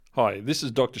Hi, this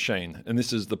is Dr. Shane, and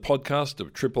this is the podcast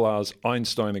of Triple R's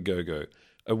Einstein A Go-Go,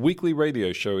 a weekly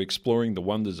radio show exploring the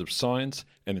wonders of science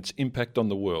and its impact on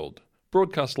the world.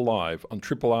 Broadcast live on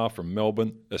Triple R from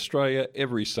Melbourne, Australia,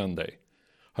 every Sunday.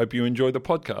 Hope you enjoy the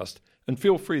podcast, and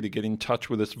feel free to get in touch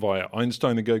with us via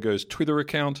Einstein A Go-Go's Twitter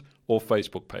account or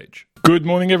Facebook page. Good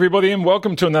morning, everybody, and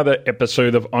welcome to another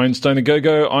episode of Einstein A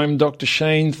Go-Go. I'm Dr.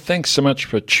 Shane. Thanks so much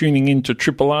for tuning in to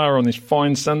Triple R on this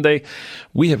fine Sunday.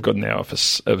 We have got an hour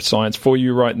of science for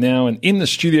you right now, and in the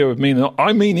studio with me, and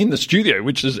I mean in the studio,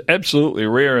 which is absolutely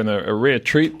rare and a rare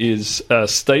treat, is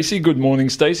Stacey. Good morning,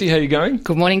 Stacey. How are you going?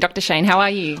 Good morning, Dr. Shane. How are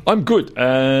you? I'm good.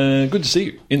 Good to see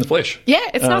you in the flesh. Yeah,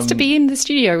 it's nice to be in the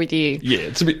studio with you. Yeah,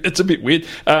 it's a bit weird.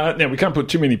 Now, we can't put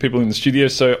too many people in the studio,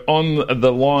 so on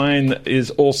the line is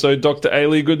also Dr.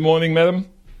 Ailey. Good morning, madam.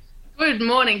 Good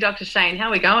morning, Dr. Shane. How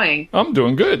are we going? I'm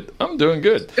doing good.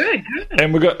 Good.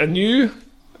 And we've got a new,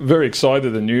 very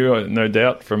excited anew, no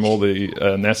doubt, from all the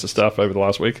NASA stuff over the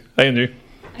last week. Hey, Anu.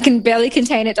 I can barely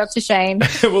contain it, Dr. Shane.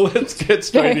 Well, let's get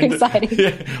straight into it.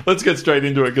 Yeah, let's get straight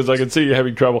into it because I can see you're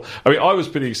having trouble. I mean, I was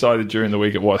pretty excited during the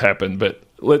week at what happened, but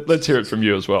let's hear it from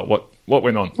you as well. What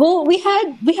went on? Well, we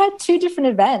had two different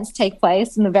events take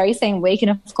place in the very same week,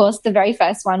 and of course, the very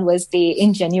first one was the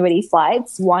Ingenuity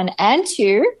flights 1 and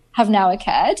 2 have now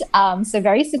occurred. So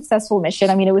very successful mission.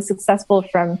 I mean, it was successful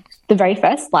from the very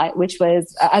first flight, which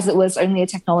was as it was only a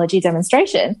technology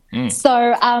demonstration.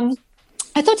 So.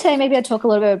 I thought today maybe I'd talk a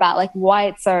little bit about like why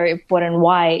it's so important,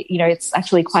 why, it's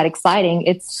actually quite exciting.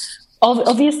 It's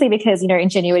obviously because,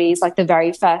 Ingenuity is like the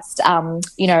very first,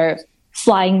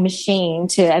 flying machine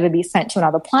to ever be sent to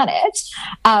another planet.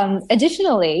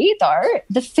 Additionally, though,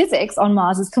 the physics on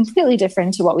Mars is completely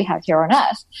different to what we have here on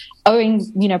Earth,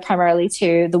 owing, primarily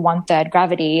to the 1/3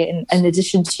 gravity in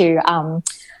addition to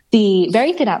the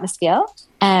very thin atmosphere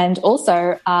and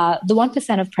also the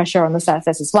 1% of pressure on the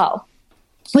surface as well.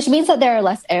 Which means that there are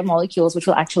less air molecules which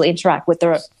will actually interact with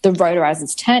the rotor as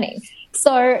it's turning.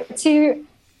 So to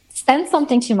send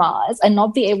something to Mars and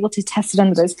not be able to test it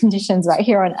under those conditions right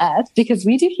here on Earth, because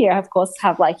we do here, of course,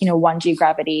 have 1G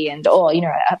gravity or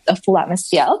a full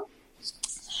atmosphere.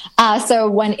 So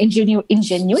when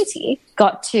Ingenuity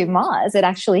got to Mars, it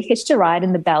actually hitched a ride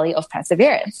in the belly of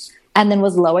Perseverance and then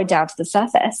was lowered down to the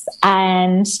surface.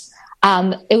 And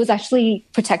it was actually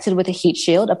protected with a heat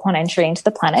shield upon entry into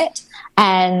the planet.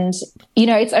 And,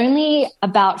 it's only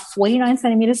about 49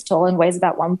 centimeters tall and weighs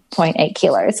about 1.8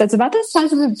 kilos. So it's about the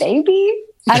size of a baby.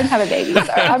 I don't have a baby,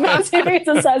 so I'm assuming it's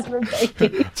the size of a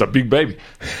baby. It's a big baby.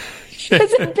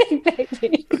 It's a big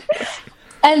baby.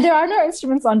 And there are no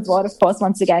instruments on board, of course,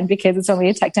 once again, because it's only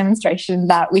a tech demonstration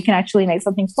that we can actually make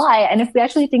something fly. And if we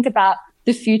actually think about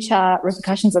the future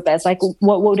repercussions of this, like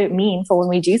what would it mean for when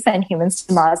we do send humans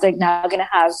to Mars? They're now going to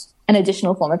have an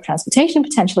additional form of transportation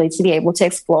potentially to be able to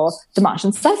explore the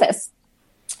Martian surface.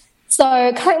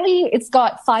 So currently it's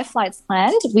got 5 flights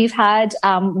planned. We've had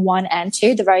 1 and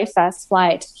 2. The very first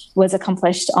flight was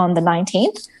accomplished on the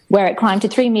 19th, where it climbed to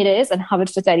 3 meters and hovered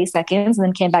for 30 seconds and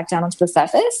then came back down onto the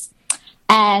surface.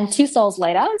 And 2 sols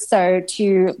later, so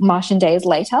 2 Martian days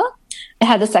later, it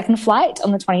had the second flight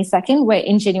on the 22nd, where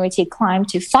Ingenuity climbed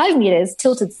to 5 meters,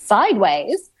 tilted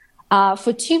sideways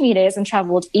for 2 meters and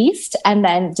traveled east and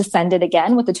then descended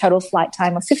again with a total flight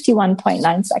time of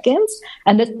 51.9 seconds.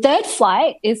 And the third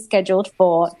flight is scheduled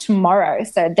for tomorrow.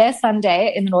 So their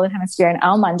Sunday in the Northern Hemisphere and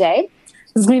our Monday.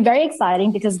 This is going to be very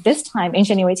exciting because this time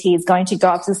Ingenuity is going to go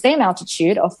up to the same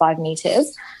altitude of 5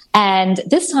 meters. And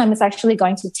this time it's actually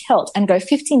going to tilt and go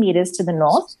 50 meters to the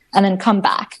north and then come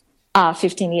back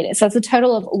 50 meters. So it's a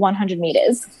total of 100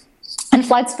 meters. And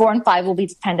flights 4 and 5 will be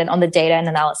dependent on the data and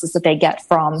analysis that they get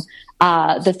from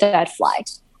the third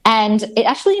flight. And it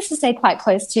actually used to stay quite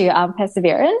close to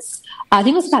Perseverance. I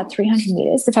think it was about 300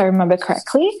 meters, if I remember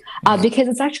correctly, because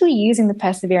it's actually using the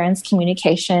Perseverance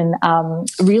communication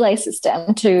relay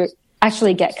system to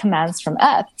actually get commands from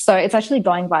Earth. So it's actually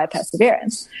going via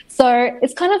Perseverance. So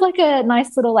it's kind of like a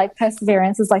nice little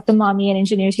Perseverance is like the mommy and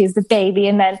Ingenuity is the baby.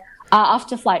 And then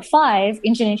after flight 5,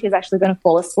 Ingenuity is actually going to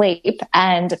fall asleep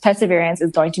and Perseverance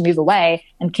is going to move away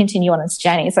and continue on its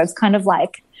journey. So it's kind of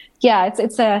like,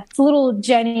 it's a little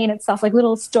journey in itself, like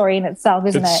little story in itself,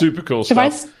 isn't it? It's super cool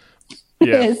stuff.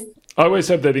 Yeah. I always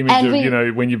have that image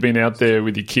of, when you've been out there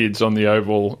with your kids on the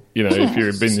oval, if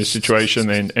you've been in this situation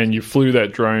and you flew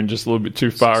that drone just a little bit too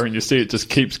far and you see it just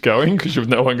keeps going because you've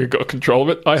no longer got control of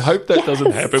it. I hope that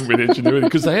doesn't happen with Ingenuity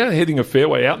because they are heading a fair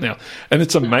way out now. And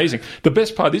it's amazing. The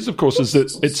best part is, of course, is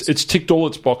that it's ticked all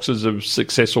its boxes of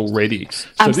success already. So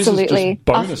Absolutely. This is just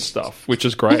bonus stuff, which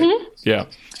is great. Yeah.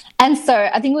 And so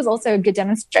I think it was also a good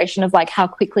demonstration of like how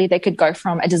quickly they could go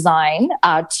from a design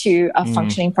to a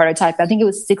functioning prototype. I think it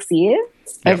was 6 years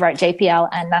over at JPL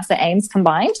and NASA Ames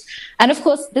combined. And of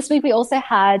course, this week we also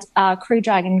had Crew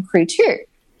Dragon Crew 2.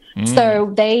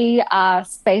 So they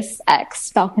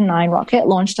SpaceX Falcon 9 rocket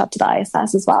launched up to the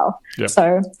ISS as well. Yep.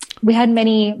 So we had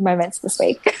many moments this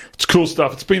week. It's cool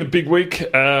stuff. It's been a big week.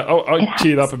 I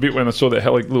teared up a bit when I saw that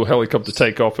little helicopter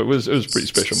take off. It was a pretty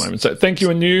special moment. So thank you,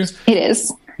 Anu. It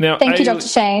is. Now, thank you, Dr.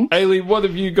 Shane. Ailey, what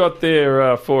have you got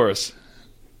there for us?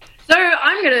 So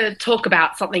I'm going to talk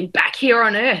about something back here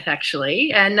on Earth,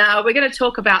 actually, and we're going to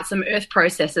talk about some Earth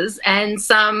processes and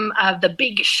some of the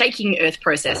big shaking Earth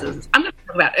processes. I'm going to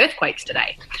talk about earthquakes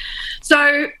today.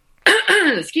 So,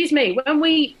 excuse me, when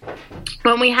we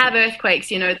have earthquakes,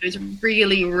 those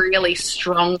really, really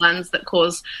strong ones that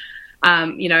cause,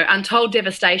 untold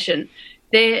devastation,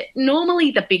 they're normally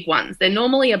the big ones. They're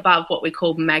normally above what we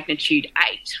call magnitude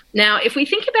 8. Now, if we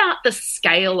think about the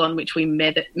scale on which we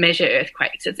measure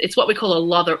earthquakes, it's what we call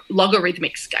a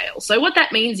logarithmic scale. So what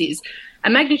that means is a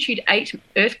magnitude 8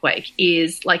 earthquake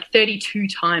is like 32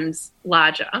 times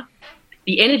larger.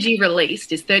 The energy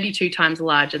released is 32 times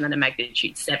larger than a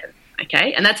magnitude 7,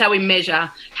 okay? And that's how we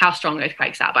measure how strong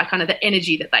earthquakes are, by kind of the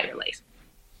energy that they release.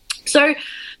 So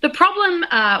the problem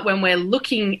when we're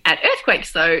looking at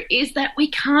earthquakes, though, is that we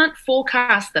can't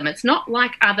forecast them. It's not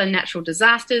like other natural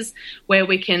disasters where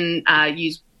we can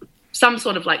use some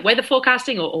sort of like weather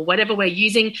forecasting or whatever we're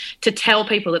using to tell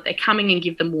people that they're coming and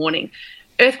give them warning.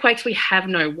 Earthquakes, we have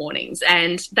no warnings,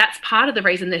 and that's part of the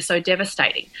reason they're so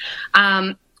devastating.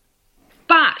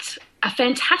 But a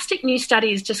fantastic new study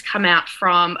has just come out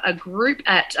from a group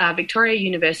at Victoria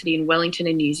University in Wellington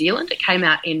in New Zealand. It came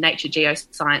out in Nature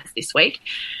Geoscience this week.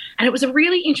 And it was a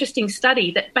really interesting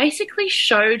study that basically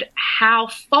showed how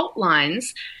fault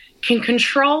lines can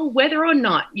control whether or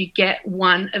not you get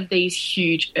one of these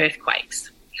huge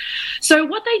earthquakes. So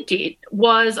what they did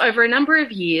was, over a number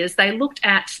of years, they looked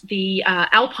at the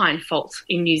Alpine Fault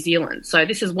in New Zealand. So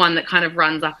this is one that kind of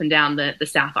runs up and down the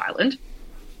South Island.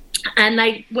 And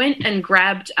they went and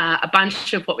grabbed a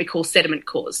bunch of what we call sediment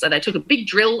cores. So they took a big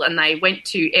drill and they went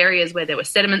to areas where there were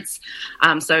sediments,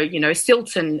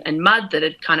 silt and mud that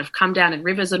had kind of come down in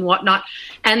rivers and whatnot.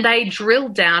 And they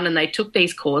drilled down and they took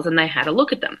these cores and they had a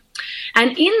look at them.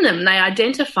 And in them, they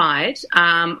identified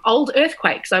old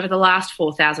earthquakes over the last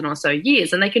 4,000 or so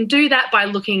years. And they can do that by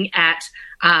looking at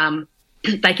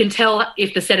they can tell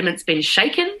if the sediment's been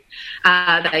shaken.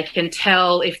 They can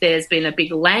tell if there's been a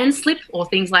big landslip or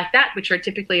things like that, which are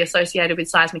typically associated with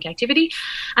seismic activity.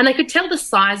 And they could tell the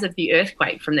size of the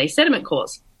earthquake from these sediment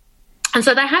cores. And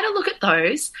so they had a look at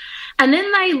those. And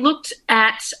then they looked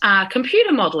at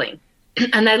computer modelling.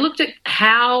 And they looked at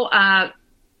how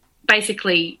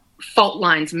basically fault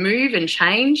lines move and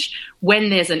change when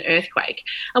there's an earthquake.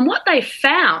 And what they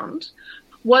found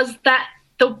was that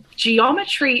the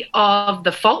geometry of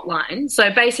the fault line,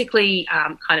 so basically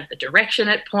kind of the direction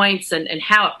it points and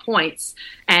how it points,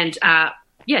 and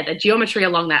the geometry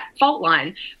along that fault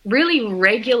line really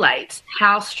regulates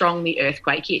how strong the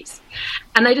earthquake is.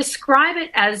 And they describe it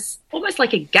as almost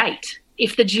like a gate.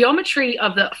 If the geometry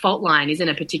of the fault line is in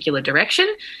a particular direction,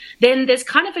 then there's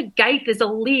kind of a gate, there's a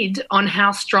lid on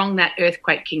how strong that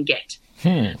earthquake can get.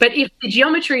 But if the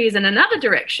geometry is in another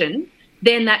direction,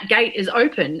 then that gate is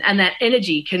open and that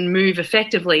energy can move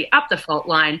effectively up the fault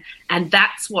line, and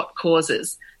that's what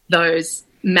causes those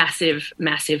massive,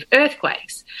 massive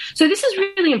earthquakes. So this is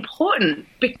really important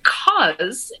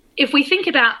because if we think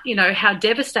about, how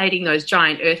devastating those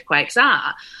giant earthquakes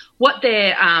are, what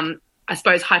they're,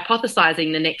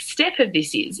 hypothesizing the next step of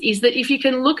this is that if you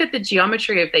can look at the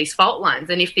geometry of these fault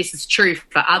lines, and if this is true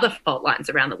for other fault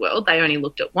lines around the world, they only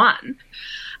looked at one,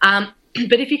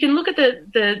 but if you can look at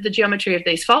the geometry of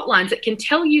these fault lines, it can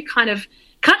tell you can't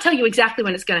tell you exactly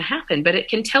when it's going to happen, but it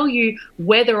can tell you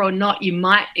whether or not you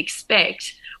might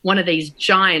expect one of these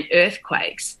giant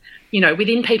earthquakes,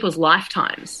 within people's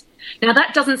lifetimes. Now,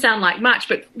 that doesn't sound like much,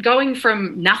 but going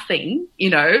from nothing,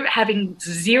 having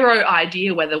zero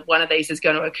idea whether one of these is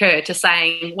going to occur, to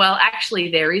saying, well, actually,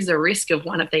 there is a risk of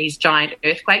one of these giant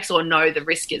earthquakes, or no, the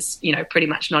risk is, pretty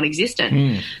much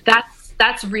non-existent.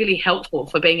 That's really helpful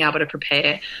for being able to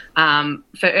prepare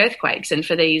for earthquakes and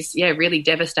for these, really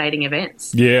devastating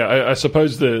events. Yeah, I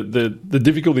suppose the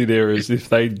difficulty there is if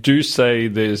they do say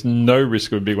there's no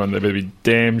risk of a big one, they better be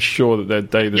damn sure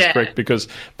that data is correct, because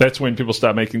that's when people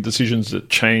start making decisions that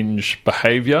change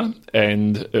behaviour.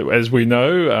 And as we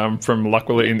know from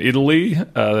L'Aquila in Italy,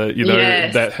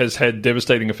 that has had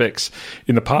devastating effects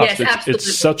in the past. Yes,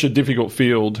 it's such a difficult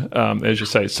field, as you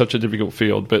say, it's such a difficult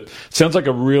field. But it sounds like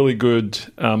a really good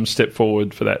good step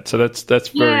forward for that. So that's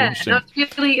very interesting. No,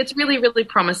 it's really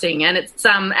promising, and it's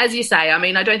as you say. I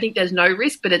mean, I don't think there's no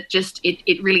risk, but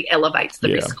it really elevates the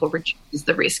risk or reduces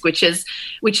the risk, which is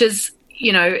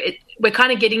we're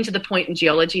kind of getting to the point in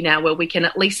geology now where we can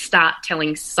at least start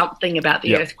telling something about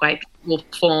the earthquake will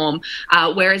form,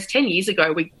 whereas 10 years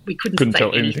ago we couldn't say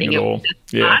tell anything at all.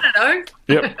 I don't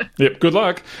know. Yep. Good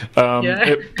luck.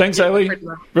 Thanks,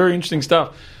 Ailey. Very interesting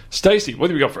stuff. Stacey, what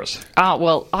have you got for us?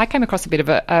 Well, I came across a bit of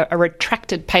a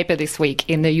retracted paper this week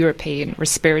in the European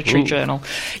Respiratory Journal.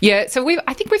 Yeah, so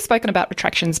I think we've spoken about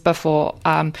retractions before.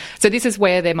 So this is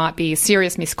where there might be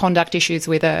serious misconduct issues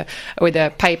with a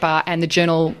paper, and the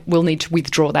journal will need to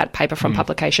withdraw that paper from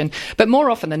publication. But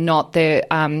more often than not, they're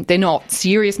not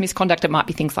serious misconduct. It might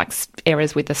be things like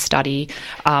errors with the study,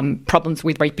 problems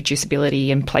with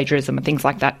reproducibility and plagiarism and things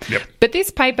like that. Yep. But this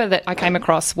paper that I came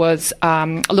across was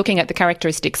looking at the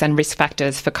characteristics and risk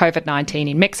factors for COVID-19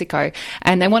 in Mexico,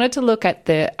 and they wanted to look at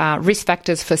the risk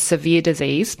factors for severe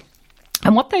disease.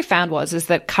 And what they found is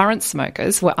that current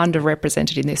smokers were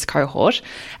underrepresented in this cohort,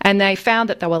 and they found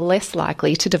that they were less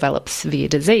likely to develop severe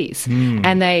disease.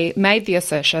 And they made the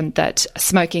assertion that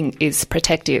smoking is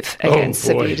protective against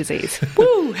severe disease.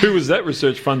 Woo! Who was that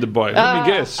research funded by? Let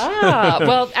me guess.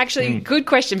 Well, actually, good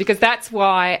question, because that's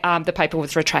why the paper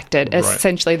was retracted. Right.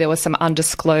 Essentially, there were some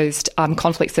undisclosed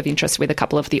conflicts of interest with a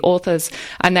couple of the authors,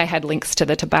 and they had links to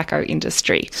the tobacco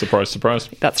industry. Surprise, surprise.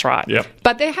 That's right. Yep.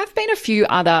 But there have been a few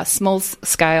other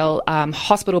small-scale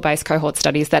hospital-based cohort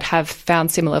studies that have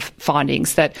found similar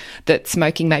findings that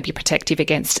smoking may be protective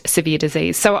against severe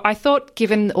disease. So I thought,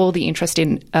 given all the interest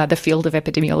in the field of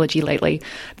epidemiology lately,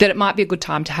 that it might be a good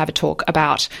time to have a talk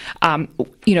about,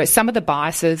 some of the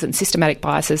biases and systematic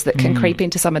biases that can creep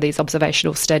into some of these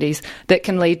observational studies that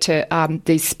can lead to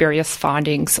these spurious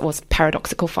findings or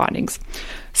paradoxical findings.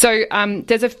 So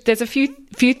there's a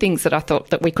few things that I thought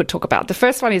that we could talk about. The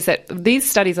first one is that these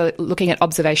studies are looking at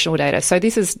observational data. So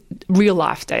this is real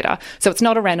life data. So it's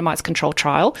not a randomized control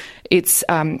trial. It's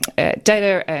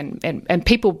data and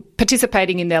people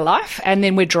participating in their life, and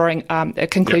then we're drawing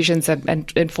conclusions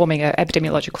and forming an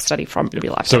epidemiological study from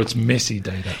real life. So data. It's messy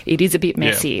data. It is a bit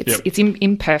messy. It's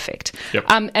imperfect. Yep.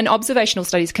 And observational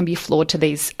studies can be flawed to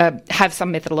these, have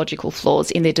some methodological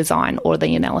flaws in their design or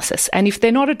the analysis. And if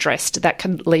they're not addressed, that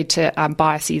can lead to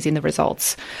biases in the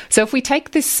results. So if we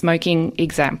take this smoking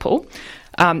example,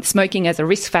 smoking as a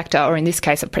risk factor, or in this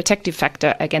case, a protective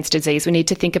factor against disease, we need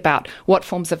to think about what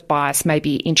forms of bias may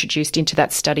be introduced into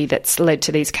that study that's led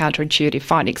to these counterintuitive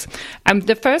findings.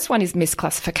 The first one is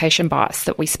misclassification bias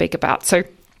that we speak about. So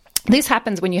this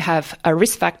happens when you have a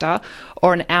risk factor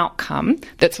or an outcome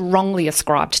that's wrongly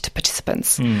ascribed to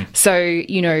participants. So,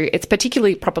 it's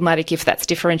particularly problematic if that's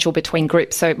differential between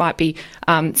groups. So it might be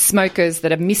smokers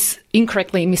that are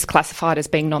incorrectly misclassified as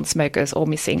being non-smokers or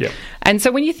missing. Yep. And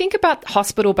so when you think about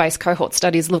hospital-based cohort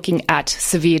studies looking at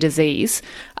severe disease,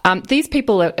 these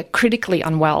people are critically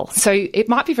unwell. So it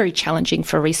might be very challenging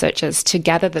for researchers to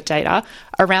gather the data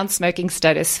around smoking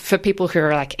status for people who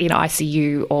are like in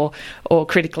ICU or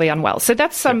critically unwell. So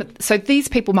that's so these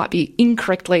people might be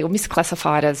incorrectly or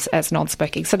misclassified as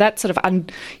non-smoking. So that sort of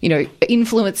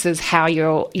influences how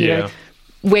you're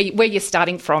where you're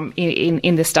starting from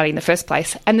in the study in the first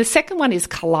place. And the second one is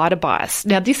collider bias.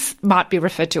 Now, this might be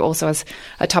referred to also as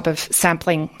a type of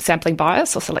sampling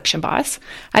bias or selection bias.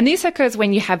 And this occurs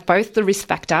when you have both the risk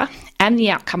factor and the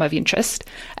outcome of interest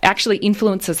actually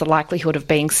influences the likelihood of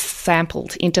being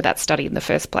sampled into that study in the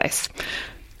first place.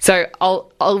 So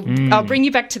I'll bring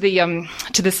you back to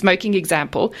the smoking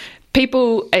example.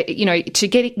 People, to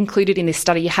get included in this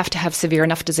study, you have to have severe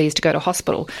enough disease to go to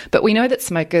hospital. But we know that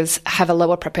smokers have a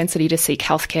lower propensity to seek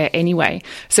healthcare anyway.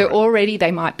 So already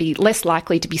they might be less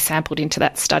likely to be sampled into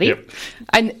that study. Yep.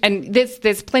 And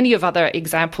there's plenty of other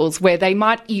examples where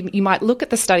you might look at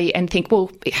the study and think, well,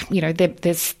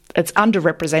 it's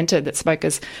underrepresented that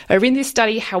smokers are in this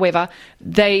study. However,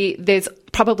 there's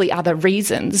probably other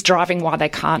reasons driving why they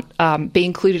can't be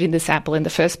included in the sample in the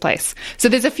first place. So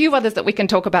there's a few others that we can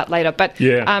talk about later, but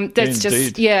that's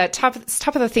indeed. just type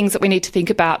of the things that we need to think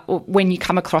about when you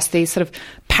come across these sort of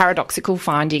paradoxical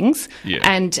findings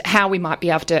and how we might be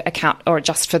able to account or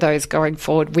adjust for those going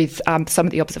forward with some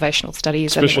of the observational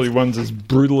studies. Especially ones as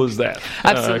brutal as that.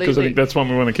 Absolutely. Because I think that's one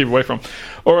we want to keep away from.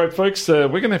 All right, folks, we're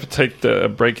going to have to take a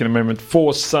break in a moment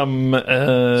for some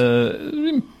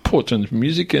important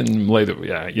music and later,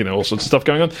 all sorts of stuff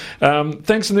going on.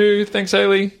 Thanks, Anu. Thanks,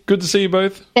 Ailey. Good to see you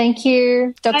both. Thank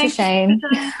you, Dr. Shane.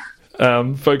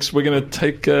 Folks, we're going to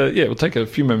take we'll take a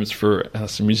few moments for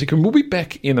some music, and we'll be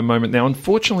back in a moment. Now,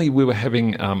 unfortunately, we were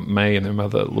having May and her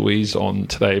mother Louise on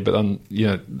today, but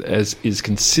as is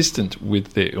consistent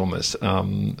with their illness,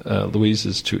 Louise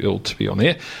is too ill to be on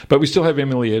air. But we still have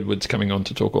Emily Edwards coming on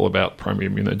to talk all about primary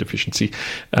immunodeficiency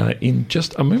in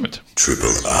just a moment.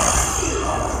 Triple R.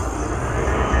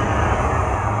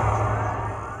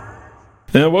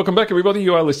 Welcome back, everybody.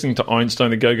 You are listening to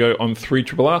Einstein A Go-Go on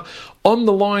 3RRR. On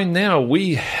the line now,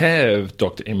 we have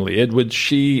Dr. Emily Edwards.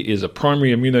 She is a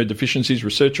primary immunodeficiencies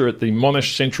researcher at the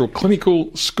Monash Central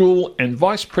Clinical School and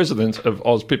Vice President of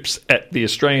AusPIPS at the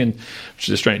Australian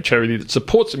charity that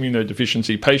supports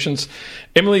immunodeficiency patients.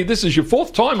 Emily, this is your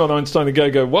fourth time on Einstein A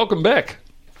Go-Go. Welcome back.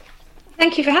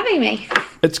 Thank you for having me.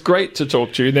 It's great to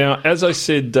talk to you. Now, as I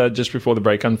said just before the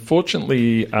break,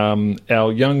 unfortunately,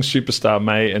 our young superstar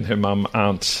May and her mum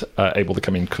aren't able to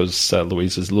come in because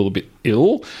Louise is a little bit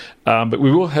ill. But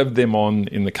we will have them on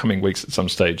in the coming weeks at some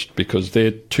stage because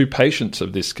they're two patients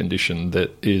of this condition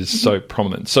that is so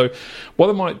prominent. So what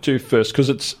I might do first, because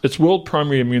it's World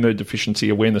Primary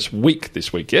Immunodeficiency Awareness Week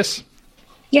this week, yes?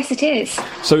 Yes, it is.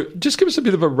 So just give us a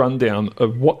bit of a rundown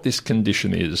of what this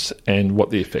condition is and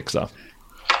what the effects are.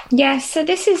 Yes, so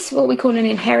this is what we call an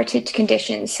inherited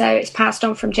condition. So it's passed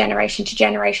on from generation to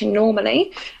generation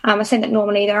normally. I say that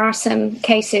normally there are some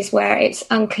cases where it's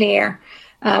unclear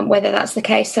whether that's the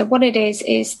case. So what it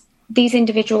is these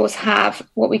individuals have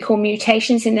what we call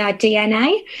mutations in their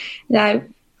DNA. Now,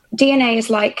 DNA is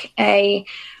like it's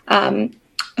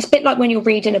a bit like when you're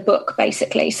reading a book,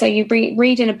 basically. So you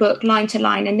read in a book line to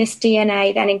line, and this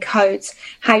DNA then encodes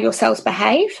how your cells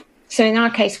behave. So in our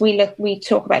case, we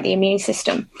talk about the immune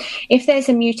system. If there's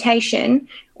a mutation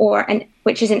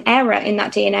which is an error in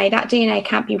that DNA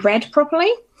can't be read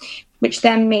properly, which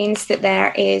then means that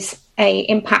there is a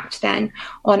impact then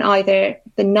on either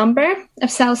the number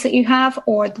of cells that you have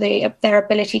or their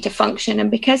ability to function. And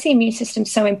because the immune system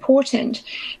is so important,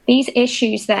 these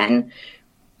issues then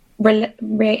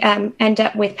end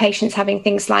up with patients having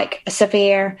things like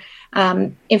severe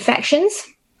infections,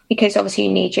 because obviously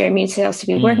you need your immune cells to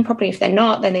be working properly. If they're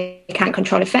not, then they can't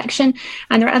control infection.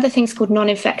 And there are other things called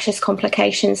non-infectious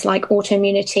complications like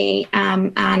autoimmunity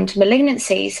and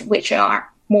malignancies, which are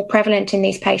more prevalent in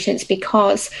these patients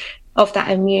because of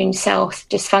that immune cell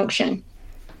dysfunction.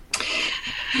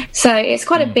 So it's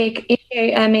quite a big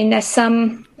issue. I mean, there's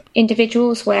some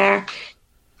individuals where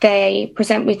they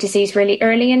present with disease really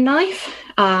early in life,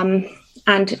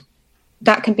 and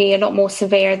that can be a lot more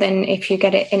severe than if you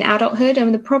get it in adulthood.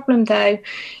 And the problem, though,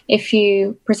 if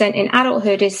you present in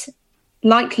adulthood, is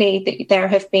likely that there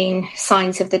have been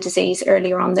signs of the disease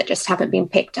earlier on that just haven't been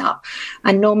picked up.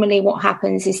 And normally what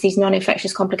happens is these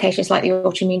non-infectious complications like the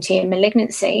autoimmunity and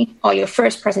malignancy are your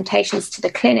first presentations to the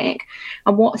clinic.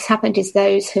 And what's happened is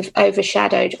those have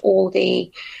overshadowed all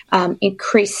the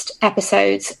increased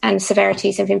episodes and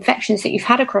severities of infections that you've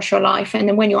had across your life. And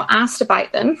then when you're asked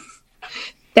about them,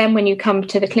 then when you come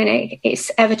to the clinic, it's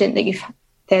evident that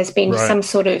there's been some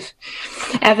sort of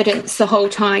evidence the whole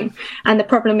time. And the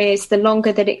problem is the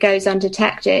longer that it goes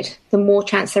undetected, the more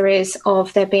chance there is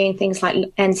of there being things like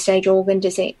end-stage organ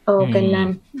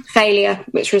failure,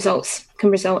 which can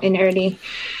result in early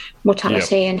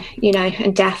mortality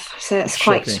and death. So that's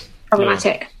quite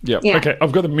problematic. Yeah. Okay,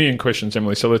 I've got a million questions,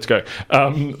 Emily, so let's go.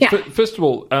 First of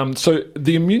all, so is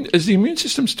the immune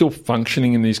system still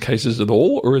functioning in these cases at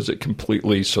all, or is it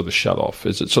completely sort of shut off?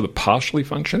 Is it sort of partially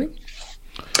functioning?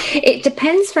 It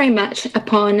depends very much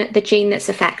upon the gene that's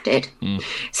affected.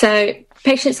 So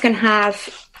patients can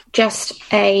have just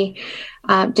a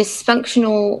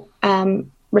dysfunctional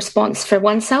response for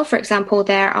one cell. For example,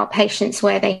 there are patients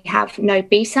where they have no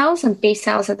B cells, and B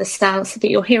cells are the cells that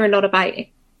you'll hear a lot about.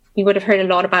 You would have heard a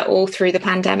lot about all through the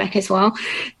pandemic as well.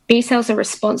 B cells are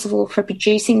responsible for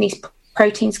producing these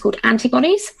proteins called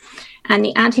antibodies, and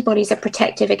the antibodies are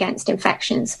protective against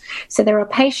infections. So there are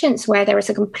patients where there is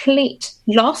a complete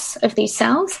loss of these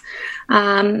cells.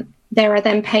 There are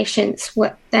then patients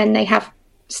where then they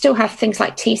still have things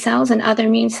like T cells and other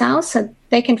immune cells, so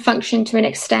they can function to an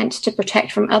extent to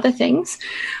protect from other things.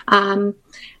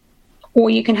 Or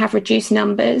you can have reduced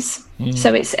numbers.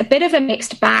 So it's a bit of a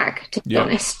mixed bag, to be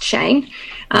honest, Shane.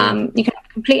 You can have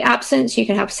complete absence. You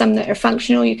can have some that are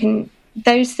functional.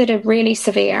 Those that are really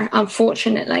severe,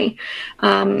 unfortunately,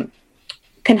 can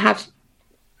have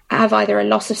either a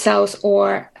loss of cells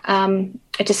or a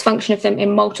dysfunction of them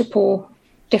in multiple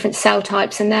different cell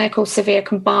types, and they're called severe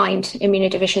combined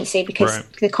immunodeficiency because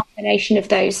the combination of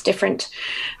those different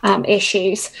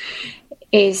issues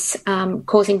is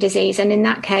causing disease. And in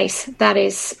that case, that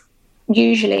is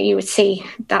usually you would see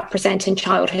that present in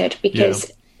childhood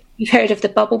because you've heard of the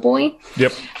bubble boy.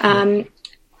 Yep.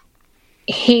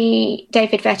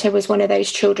 David Vetter was one of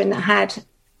those children that had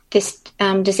this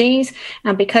disease,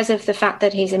 and because of the fact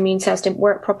that his immune cells didn't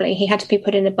work properly, he had to be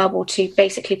put in a bubble to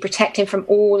basically protect him from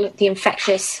all the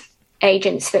infectious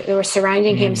agents that were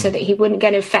surrounding him, so that he wouldn't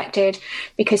get infected,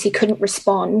 because he couldn't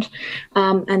respond,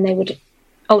 and they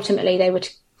would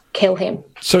kill him.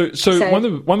 So one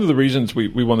of the reasons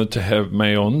we wanted to have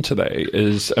May on today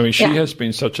is, I mean, she has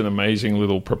been such an amazing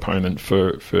little proponent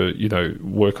for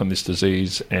work on this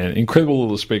disease, and incredible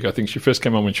little speaker. I think she first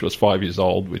came on when she was 5 years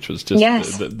old, which was just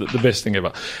the best thing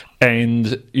ever.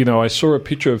 And I saw a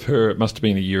picture of her, it must have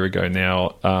been a year ago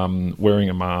now, wearing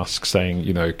a mask, saying,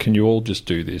 can you all just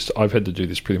do this? I've had to do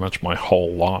this pretty much my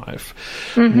whole life.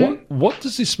 What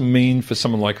does this mean for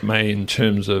someone like May in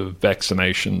terms of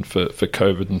vaccination for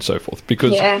COVID and so forth?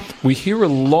 Because we hear a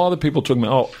lot of people talking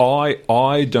about,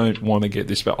 I don't want to get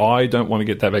this, but I don't want to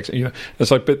get that vaccine.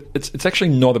 It's like, but it's actually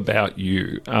not about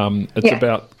you. It's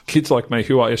about kids like May,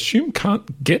 who I assume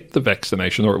can't get the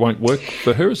vaccination, or it won't work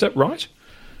for her. Is that right?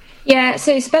 Yeah,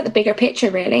 so it's about the bigger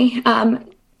picture, really.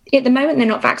 At the moment, they're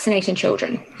not vaccinating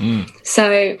children.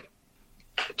 So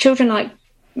children like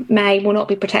May will not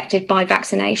be protected by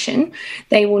vaccination.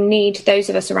 They will need those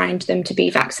of us around them to be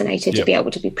vaccinated to be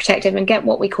able to be protective and get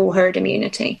what we call herd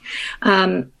immunity.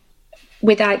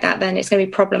 Without that, then it's going to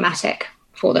be problematic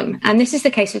for them. And this is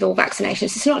the case with all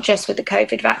vaccinations. It's not just with the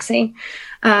COVID vaccine.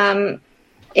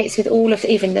 It's with all of,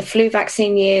 even the flu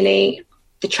vaccine yearly,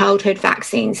 the childhood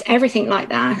vaccines, everything like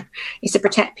that is to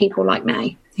protect people like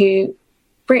May, who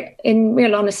in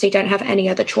real honesty don't have any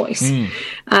other choice.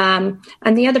 And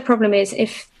the other problem is,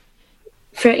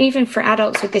 even for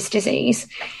adults with this disease,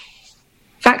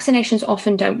 vaccinations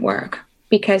often don't work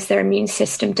because their immune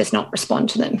system does not respond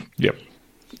to them.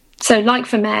 So like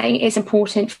for May, it's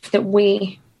important that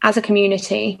we as a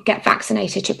community get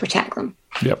vaccinated to protect them.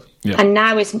 And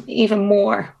now is even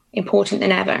more important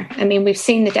than ever. I mean, we've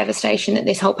seen the devastation that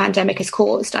this whole pandemic has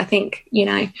caused. I think,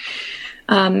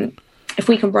 if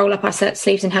we can roll up our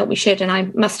sleeves and help, we should. And I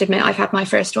must admit, I've had my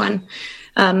first one.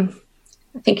 I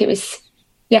think it was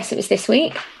this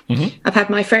week. I've had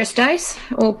my first dose,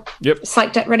 all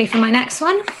psyched up, ready for my next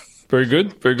one. Very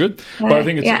good, very good. But I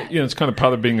think it's it's kind of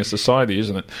part of being a society,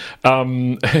 isn't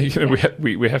it?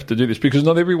 We have to do this because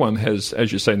not everyone has,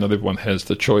 as you say, not everyone has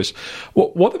the choice.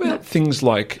 What about things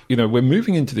like, we're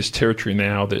moving into this territory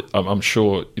now that I'm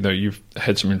sure you've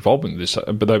had some involvement in this,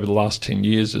 but over the last 10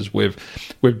 years, as we've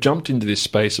jumped into this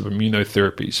space of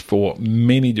immunotherapies for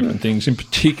many different things, in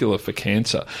particular for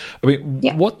cancer. I mean,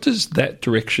 what does that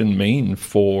direction mean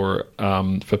for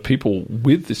people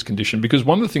with this condition? Because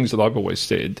one of the things that I've always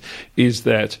said is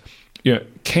that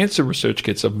cancer research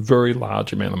gets a very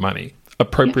large amount of money,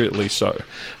 appropriately so.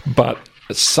 But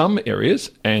some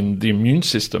areas, and the immune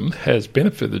system has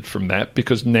benefited from that,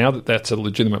 because now that that's a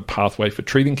legitimate pathway for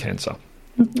treating cancer,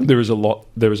 there is a lot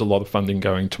of funding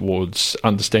going towards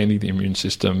understanding the immune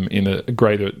system to a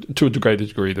greater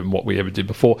degree than what we ever did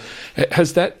before.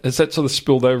 Has that sort of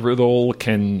spilled over at all?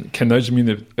 Can those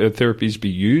immunotherapies be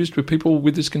used with people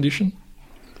with this condition?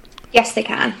 Yes, they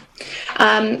can.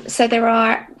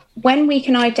 So when we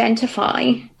can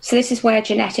identify, so this is where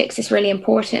genetics is really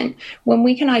important. When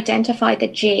we can identify the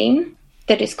gene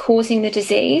that is causing the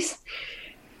disease,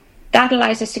 that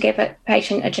allows us to give a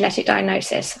patient a genetic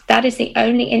diagnosis. That is the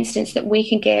only instance that we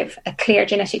can give a clear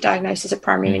genetic diagnosis of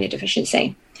primary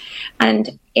immunodeficiency.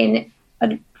 And in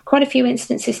quite a few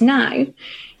instances now,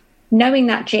 knowing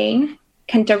that gene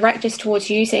can direct us towards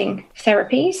using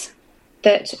therapies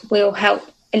that will help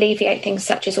alleviate things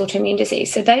such as autoimmune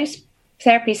disease. So those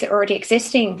therapies that are already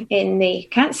existing in the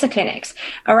cancer clinics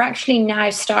are actually now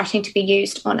starting to be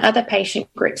used on other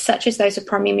patient groups, such as those with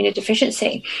primary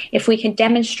immunodeficiency, if we can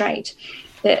demonstrate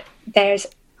that there's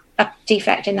a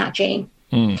defect in that gene,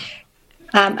 and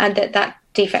that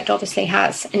defect obviously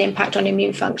has an impact on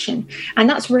immune function. And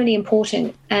that's really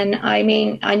important. And I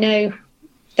mean, I know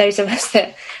those of us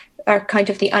that are kind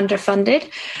of the underfunded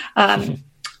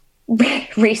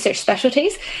research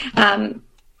specialties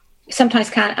sometimes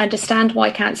can't understand why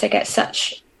cancer gets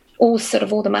all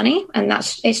the money, and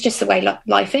it's just the way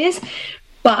life is.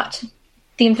 But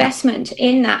the investment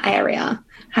in that area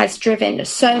has driven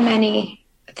so many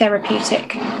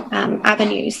therapeutic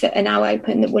avenues that are now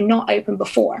open that were not open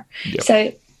before.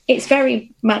 So it's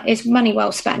money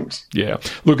well spent. Yeah.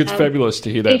 Look, it's fabulous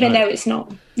to hear that. Even though it's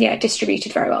not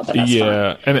distributed very well, but that's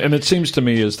fine. And it seems to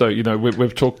me as though,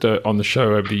 we've talked on the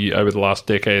show over the last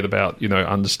decade about,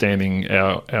 understanding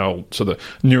our sort of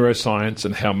neuroscience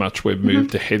and how much we've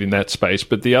moved ahead in that space.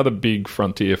 But the other big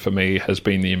frontier for me has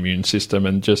been the immune system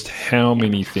and just how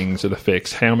many things it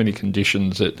affects, how many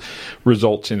conditions it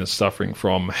results in us suffering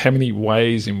from, how many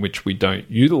ways in which we don't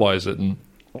utilize it. And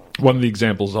one of the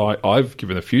examples I've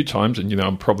given a few times, and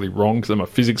I'm probably wrong because I'm a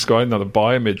physics guy, not a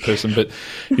biomed person, but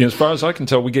as far as I can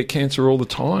tell, we get cancer all the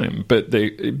time, but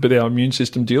our immune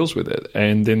system deals with it,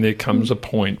 and then there comes a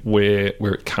point where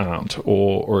it can't,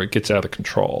 or it gets out of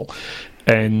control,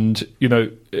 and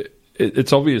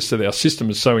it's obvious that our system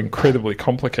is so incredibly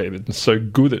complicated and so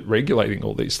good at regulating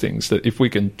all these things that if we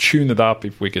can tune it up,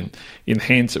 if we can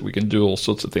enhance it, we can do all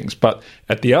sorts of things. But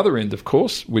at the other end, of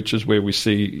course, which is where we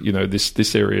see,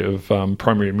 this area of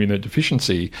primary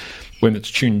immunodeficiency, when it's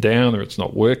tuned down or it's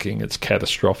not working, it's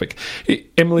catastrophic.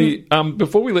 Emily,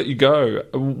 before we let you go,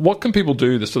 what can people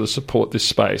do to sort of support this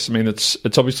space? I mean, it's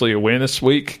obviously Awareness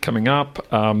Week coming up.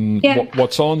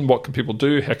 What's on? What can people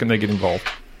do? How can they get involved?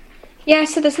 Yeah,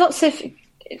 so there's lots of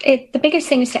the biggest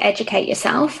thing is to educate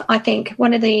yourself. I think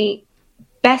one of the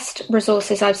best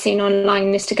resources I've seen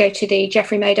online is to go to the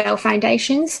Jeffrey Modell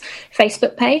Foundation's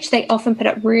Facebook page. They often put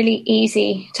up really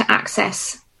easy to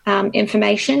access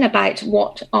information about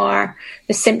what are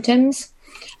the symptoms.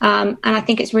 And I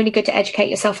think it's really good to educate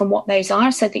yourself on what those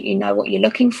are so that you know what you're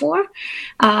looking for.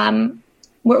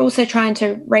 We're also trying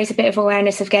to raise a bit of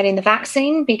awareness of getting the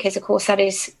vaccine because, of course, that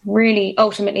is really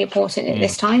ultimately important at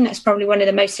this time. That's probably one of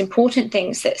the most important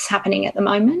things that's happening at the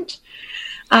moment.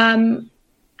 And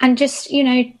just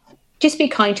be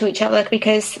kind to each other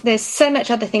because there's so much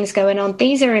other things going on.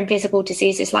 These are invisible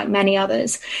diseases like many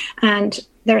others. And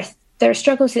there are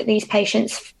struggles that these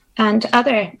patients and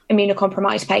other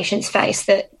immunocompromised patients face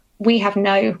that we have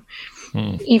no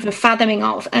even fathoming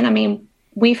of. And I mean,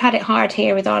 we've had it hard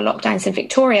here with our lockdowns in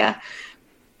Victoria,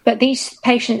 but these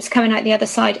patients coming out the other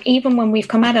side, even when we've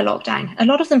come out of lockdown, a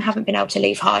lot of them haven't been able to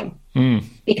leave home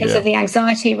because of the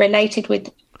anxiety related with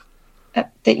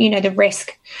the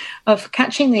risk of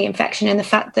catching the infection and the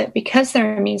fact that because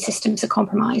their immune systems are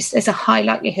compromised, there's a high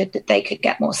likelihood that they could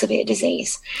get more severe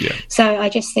disease. Yeah. So I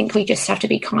just think we just have to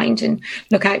be kind and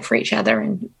look out for each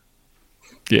other.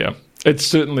 Yeah. It's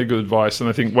certainly good advice, and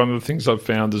I think one of the things I've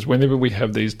found is whenever we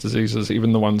have these diseases,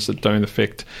 even the ones that don't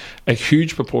affect a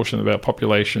huge proportion of our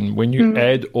population, when you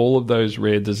add all of those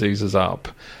rare diseases up,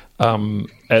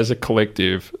 as a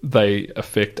collective, they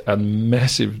affect a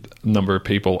massive number of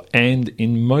people, and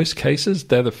in most cases,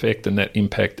 that effect and that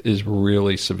impact is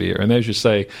really severe. And as you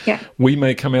say, we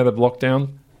may come out of lockdown.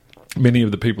 Many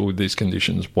of the people with these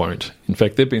conditions won't. In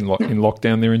fact, they've been in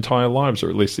lockdown their entire lives, or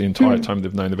at least the entire time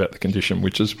they've known about the condition,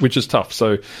 which is tough.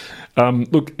 So,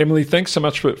 look, Emily, thanks so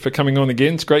much for coming on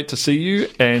again. It's great to see you,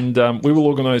 and we will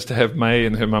organise to have May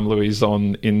and her mum Louise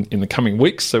on in the coming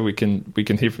weeks, so we can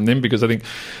hear from them, because I think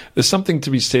there's something to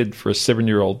be said for a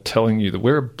 7-year-old telling you to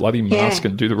wear a bloody mask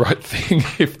and do the right thing.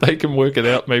 If they can work it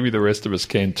out, maybe the rest of us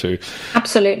can too.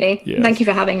 Absolutely. Yeah. Thank you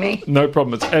for having me. No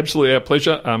problem. It's absolutely our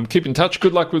pleasure. Keep in touch.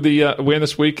 Good luck with the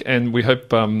Awareness Week, and we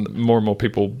hope more and more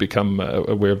people become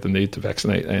aware of the need to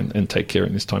vaccinate and take care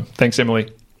in this time. Thanks,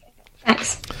 Emily.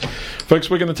 Thanks. Folks,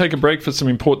 we're going to take a break for some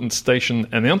important station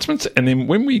announcements, and then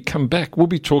when we come back, we'll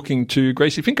be talking to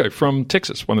Gracie Finko from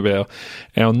Texas, one of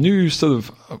our new sort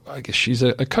of, I guess she's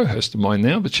a co-host of mine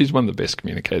now, but she's one of the best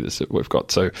communicators that we've got,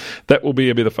 so that will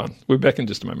be a bit of fun. We're back in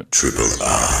just a moment. Triple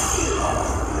R.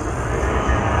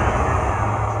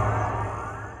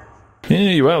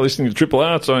 Yeah, you are listening to Triple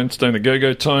R. It's Einstein a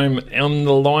Go-Go time. On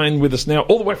the line with us now,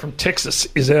 all the way from Texas,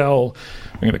 is I'm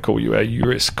going to call you our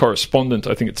US correspondent.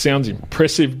 I think it sounds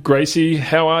impressive. Gracie,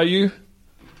 how are you?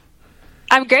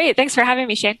 I'm great. Thanks for having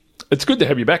me, Shane. It's good to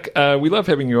have you back. We love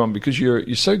having you on because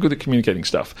you're so good at communicating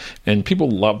stuff, and people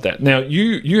love that. Now,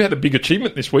 you had a big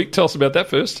achievement this week. Tell us about that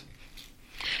first.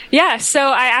 Yeah, so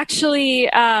I actually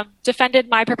defended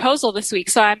my proposal this week.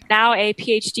 So I'm now a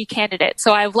PhD candidate.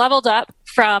 So I've leveled up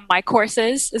from my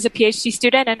courses as a PhD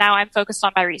student, and now I'm focused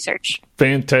on my research.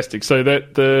 Fantastic. So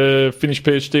that the finished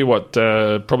PhD,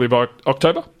 probably by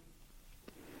October?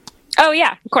 Oh,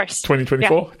 yeah, of course.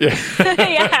 2024? Yeah.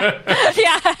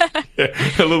 Yeah.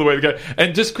 A little way to go.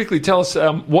 And just quickly tell us,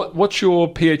 what's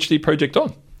your PhD project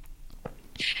on?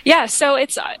 Yeah, so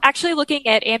it's actually looking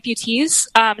at amputees.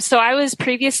 So I was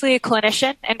previously a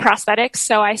clinician in prosthetics,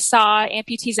 so I saw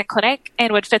amputees in clinic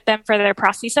and would fit them for their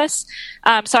prosthesis.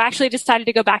 So I actually decided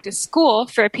to go back to school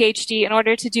for a PhD in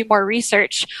order to do more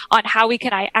research on how we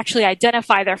can actually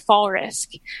identify their fall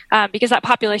risk, because that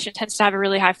population tends to have a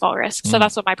really high fall risk. So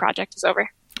that's what my project is over.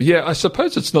 Yeah, I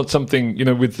suppose it's not something,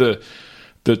 with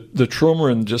the trauma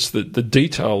and just the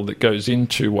detail that goes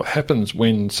into what happens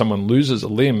when someone loses a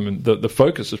limb, and the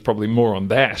focus is probably more on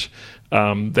that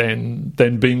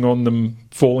than being on them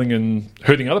falling and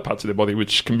hurting other parts of their body,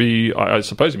 which can be, I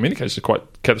suppose, in many cases, quite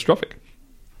catastrophic.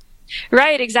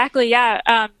 Right, exactly,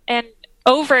 yeah. And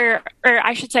over, or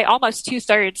I should say almost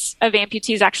 2/3 of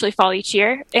amputees actually fall each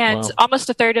year, and almost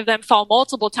 1/3 of them fall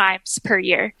multiple times per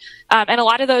year. And a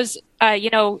lot of those,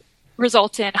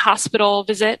 result in hospital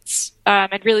visits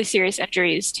and really serious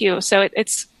injuries too. So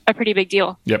it's a pretty big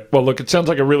deal. Yep. Well, look, it sounds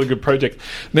like a really good project.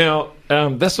 Now,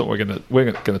 that's not what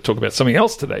we're going to talk about. Something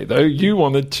else today, though. You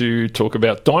wanted to talk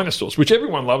about dinosaurs, which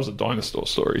everyone loves a dinosaur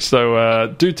story.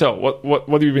 So do tell. What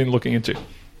have you been looking into?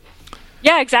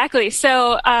 Yeah, exactly.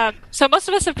 So most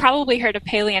of us have probably heard of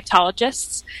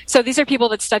paleontologists. So these are people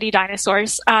that study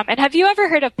dinosaurs. And have you ever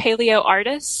heard of paleo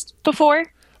artists before?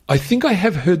 I think I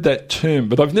have heard that term,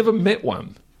 but I've never met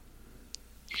one.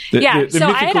 They're so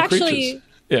I had actually... Creatures.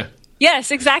 Yeah.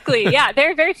 Yes, exactly. Yeah, there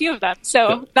are very few of them,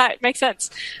 so that makes sense.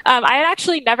 I had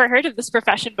actually never heard of this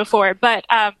profession before, but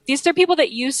these are people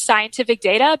that use scientific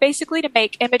data basically to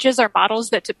make images or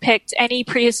models that depict any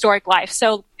prehistoric life,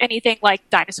 so anything like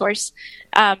dinosaurs.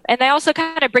 And they also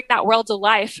kind of bring that world to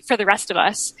life for the rest of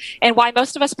us. And why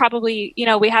most of us probably,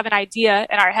 we have an idea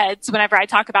in our heads whenever I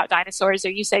talk about dinosaurs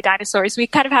or you say dinosaurs, we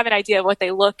kind of have an idea of what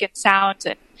they look and sound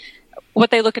and what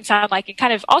they look and sound like, and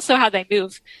kind of also how they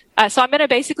move. So I'm going to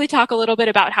basically talk a little bit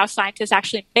about how scientists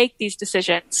actually make these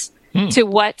decisions to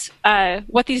what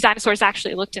these dinosaurs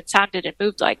actually looked and sounded and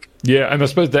moved like. Yeah, and I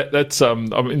suppose that's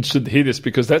I'm interested to hear this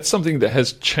because that's something that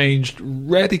has changed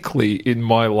radically in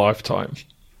my lifetime.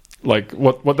 Like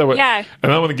what they were, and I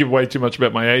don't want to give away too much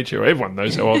about my age here. Everyone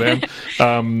knows how old I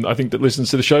am. I think that listens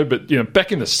to the show, but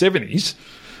back in the 70s.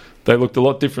 They looked a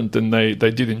lot different than they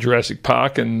did in Jurassic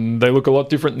Park, and they look a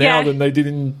lot different now than they did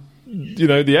in, the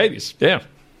 80s. Yeah.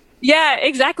 Yeah,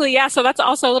 exactly. Yeah. So that's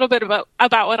also a little bit about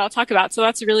what I'll talk about. So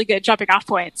that's a really good jumping off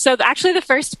point. So actually the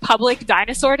first public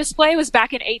dinosaur display was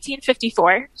back in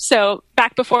 1854. So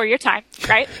back before your time,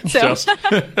 right? So.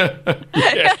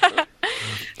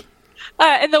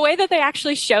 And the way that they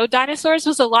actually showed dinosaurs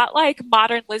was a lot like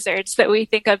modern lizards that we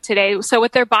think of today. So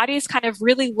with their bodies kind of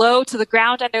really low to the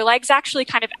ground and their legs actually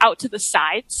kind of out to the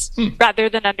sides rather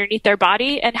than underneath their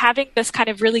body, and having this kind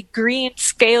of really green,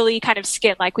 scaly kind of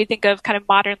skin like we think of kind of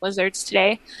modern lizards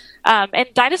today. And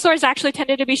dinosaurs actually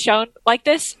tended to be shown like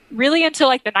this really until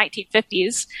like the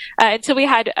 1950s, until we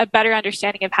had a better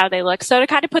understanding of how they look. So to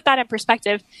kind of put that in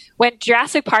perspective, when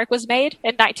Jurassic Park was made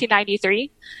in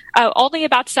 1993, only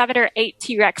about 7 or 8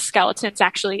 T-Rex skeletons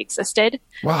actually existed.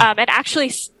 Wow. And actually,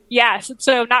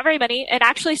 so not very many. And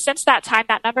actually since that time,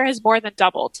 that number has more than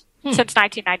doubled. Since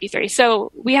 1993.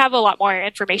 So we have a lot more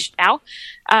information now.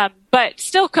 But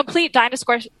still, complete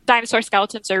dinosaur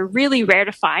skeletons are really rare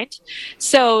to find.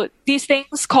 So these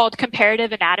things called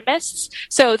comparative anatomists,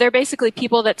 so they're basically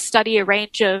people that study a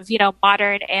range of,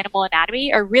 modern animal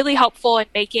anatomy, are really helpful in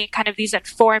making kind of these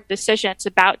informed decisions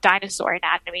about dinosaur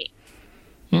anatomy.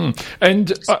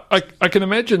 And I can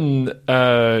imagine,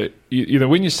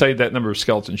 when you say that number of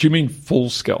skeletons, you mean full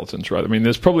skeletons, right? I mean,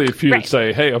 there's probably a few that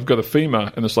say, hey, I've got a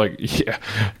femur, and it's like, yeah,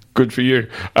 good for you.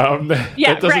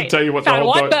 That doesn't tell you what found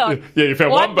the whole bone. Yeah, you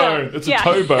found one bone. It's a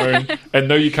toe bone, and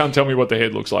no, you can't tell me what the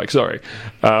head looks like. Sorry.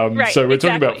 So we're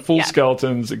talking about full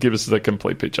skeletons that give us the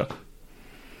complete picture.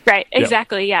 Right,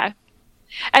 exactly, yeah.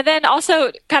 And then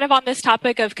also kind of on this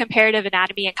topic of comparative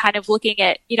anatomy and kind of looking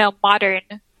at, modern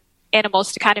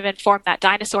animals to kind of inform that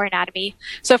dinosaur anatomy.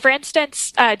 So for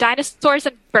instance, dinosaurs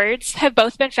and birds have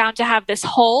both been found to have this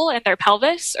hole in their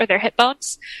pelvis or their hip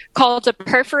bones called a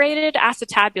perforated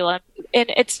acetabulum.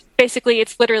 And it's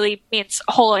literally means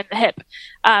hole in the hip.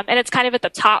 And it's kind of at the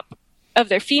top of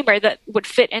their femur that would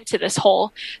fit into this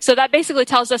hole. So that basically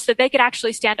tells us that they could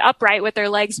actually stand upright with their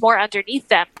legs more underneath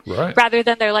them rather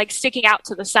than their legs sticking out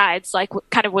to the sides like what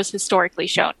kind of was historically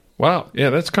shown. Wow. Yeah,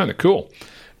 that's kind of cool.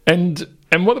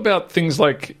 And what about things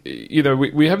like,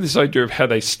 we have this idea of how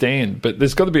they stand, but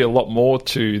there's got to be a lot more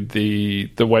to the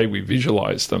way we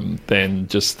visualize them than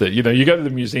just you go to the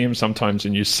museum sometimes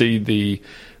and you see the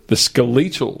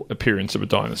skeletal appearance of a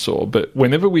dinosaur, but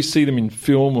whenever we see them in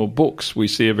film or books, we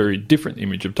see a very different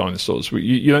image of dinosaurs.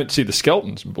 You don't see the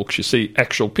skeletons in books, you see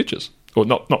actual pictures, or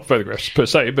not photographs per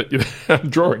se, but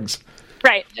drawings.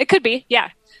 Right. It could be. Yeah.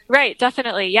 Right.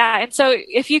 Definitely. Yeah. And so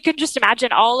if you can just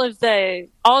imagine all of the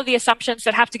assumptions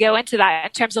that have to go into that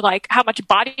in terms of like how much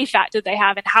body fat did they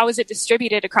have and how is it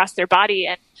distributed across their body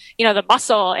and, the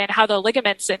muscle and how the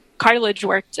ligaments and cartilage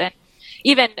worked. And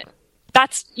even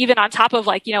that's even on top of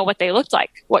like, what they looked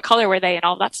like, what color were they and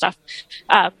all that stuff.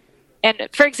 And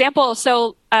for example,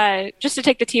 so just to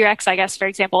take the T-Rex, I guess, for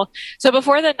example, so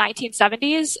before the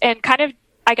 1970s and kind of,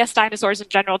 I guess dinosaurs in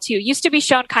general too, used to be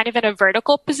shown kind of in a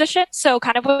vertical position. So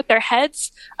kind of with their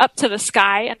heads up to the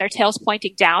sky and their tails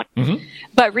pointing down. Mm-hmm.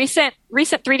 But recent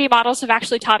 3D models have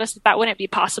actually taught us that wouldn't be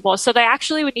possible. So they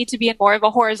actually would need to be in more of a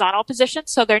horizontal position.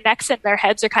 So their necks and their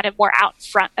heads are kind of more out in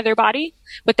front of their body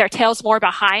with their tails more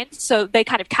behind. So they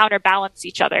kind of counterbalance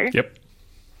each other. Yep.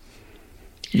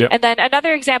 And then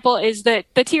another example is that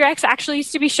the T-Rex actually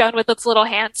used to be shown with its little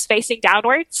hands facing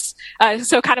downwards.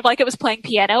 So kind of like it was playing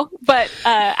piano. But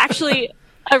actually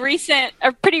a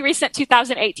pretty recent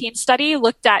 2018 study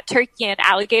looked at turkey and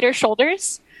alligator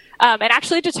shoulders and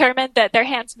actually determined that their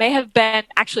hands may have been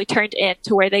actually turned in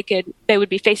to where they would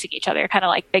be facing each other, kind of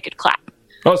like they could clap.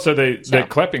 Oh, so they're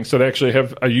clapping. So they actually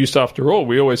have a use after all.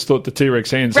 We always thought the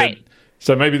T-Rex hands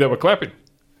so maybe they were clapping.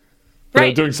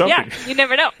 They're doing something. Yeah, you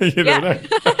never know. You never know.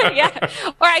 Yeah.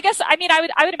 Or I guess, I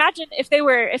would imagine if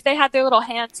they had their little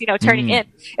hands, turning in,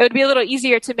 it would be a little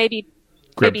easier to maybe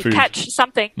catch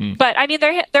something. But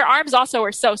their arms also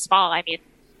were so small.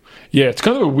 Yeah, it's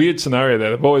kind of a weird scenario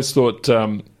there. I've always thought,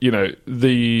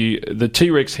 the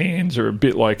T-Rex hands are a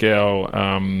bit like our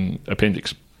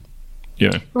appendix.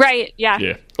 Right. Yeah.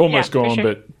 Yeah. Almost gone,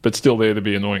 sure. but still there to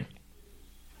be annoying.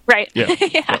 Right.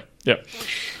 Yeah.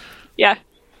 Yeah.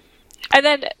 And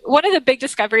then one of the big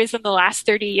discoveries in the last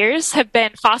 30 years have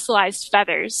been fossilized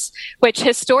feathers, which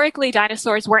historically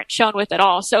dinosaurs weren't shown with at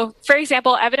all. So, for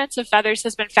example, evidence of feathers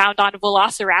has been found on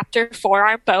velociraptor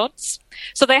forearm bones.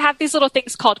 So they have these little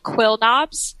things called quill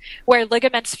knobs where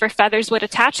ligaments for feathers would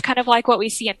attach, kind of like what we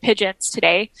see in pigeons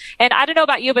today. And I don't know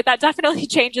about you, but that definitely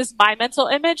changes my mental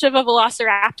image of a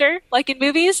velociraptor. Like in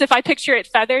movies, if I picture it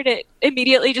feathered, it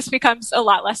immediately just becomes a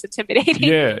lot less intimidating.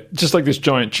 Yeah, just like this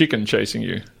giant chicken chasing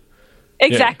you.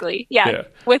 Exactly. Yeah.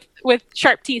 With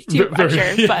sharp teeth too. Very,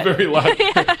 I'm sure. But very large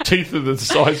teeth of the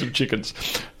size of chickens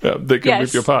that can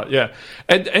rip you apart. Yeah,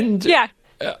 and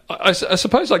I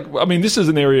suppose this is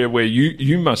an area where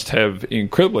you must have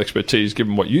incredible expertise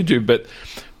given what you do, but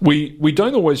we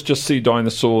don't always just see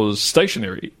dinosaurs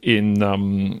stationary in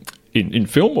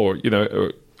film or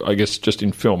I guess just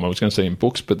in film. I was going to say in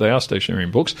books, but they are stationary in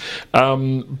books.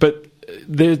 But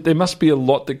there must be a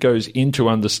lot that goes into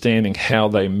understanding how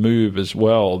they move as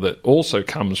well that also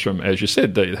comes from, as you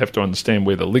said, they have to understand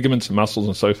where the ligaments and muscles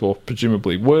and so forth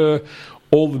presumably were,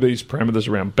 all of these parameters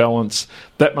around balance.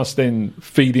 That must then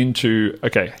feed into,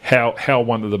 how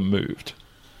one of them moved.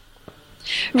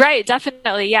 Right,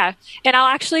 definitely, yeah. And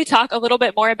I'll actually talk a little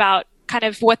bit more about kind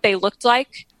of what they looked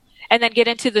like and then get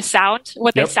into the sound,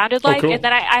 what they sounded like. Cool. And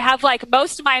then I have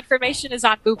most of my information is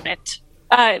on movement.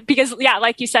 Because,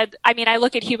 like you said, I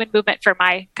look at human movement for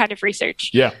my kind of research.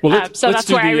 Yeah, well, so that's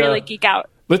where I really geek out.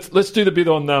 Let's do the bit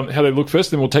on how they look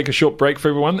first, then we'll take a short break for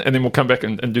everyone, and then we'll come back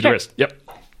and do the rest. Yep,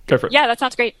 go for it. Yeah, that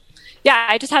sounds great. Yeah,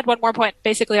 I just had one more point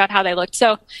basically on how they looked.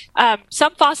 So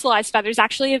some fossilized feathers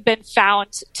actually have been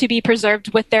found to be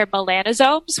preserved with their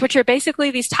melanosomes, which are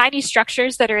basically these tiny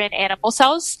structures that are in animal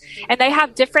cells. And they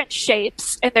have different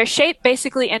shapes, and their shape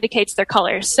basically indicates their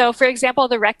colors. So, for example,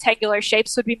 the rectangular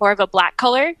shapes would be more of a black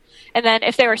color. And then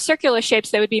if they were circular shapes,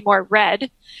 they would be more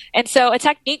red. And so a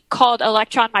technique called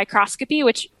electron microscopy,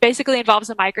 which basically involves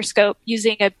a microscope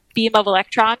using a beam of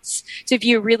electrons to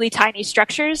view really tiny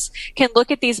structures, can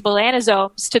look at these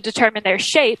melanosomes to determine their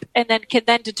shape and then can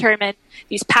determine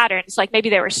these patterns, like maybe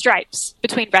there were stripes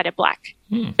between red and black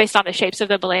based on the shapes of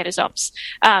the melanosomes.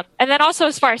 And then also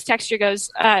as far as texture goes,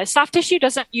 soft tissue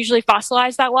doesn't usually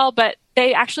fossilize that well, but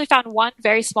they actually found one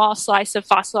very small slice of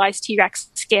fossilized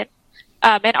T-Rex skin.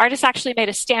 And artists actually made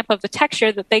a stamp of the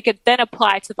texture that they could then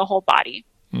apply to the whole body.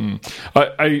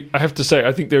 I have to say,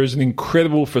 I think there is an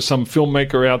incredible, for some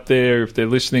filmmaker out there, if they're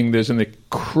listening, there's an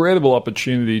incredible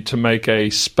opportunity to make a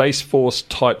Space Force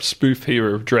type spoof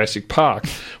here of Jurassic Park,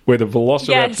 where the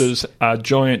velociraptors are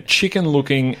giant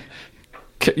chicken-looking,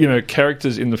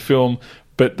 characters in the film,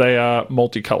 but they are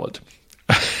multicolored.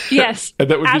 Yes, and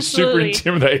that would absolutely. be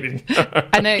super intimidating.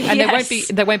 And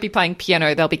they won't be playing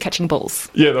piano. They'll be catching balls.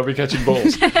 Yeah, they'll be catching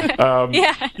balls.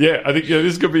 I think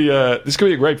this could be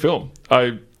a great film.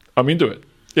 I'm into it.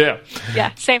 Yeah.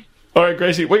 Yeah, same. All right,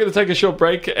 Gracie, we're going to take a short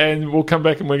break and we'll come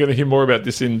back and we're going to hear more about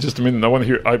this in just a minute. I want to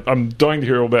hear. I'm dying to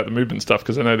hear all about the movement stuff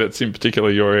because I know that's in particular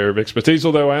your area of expertise,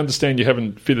 although I understand you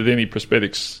haven't fitted any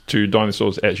prosthetics to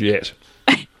dinosaurs as yet.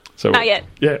 So, not yet.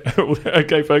 Yeah.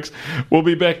 Okay, folks. We'll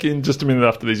be back in just a minute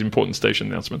after these important station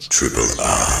announcements. Triple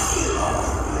R.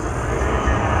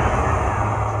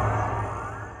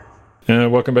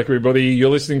 Welcome back, everybody. You're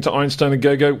listening to Einstein and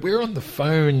Go-Go. We're on the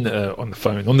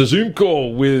Zoom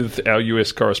call with our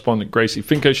US correspondent, Gracie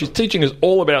Finko. She's teaching us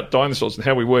all about dinosaurs and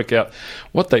how we work out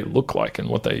what they look like and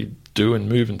what they do and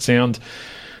move and sound.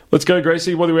 Let's go,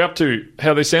 Gracie. What are we up to?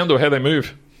 How they sound or how they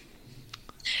move?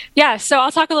 Yeah, so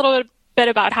I'll talk a little bit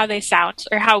about how they sound,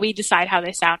 or how we decide how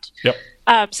they sound. Yep.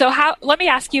 Let me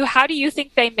ask you, how do you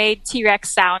think they made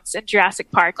T-Rex sounds in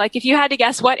Jurassic Park? Like, if you had to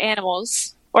guess what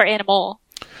animals or animal.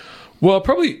 Well,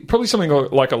 probably something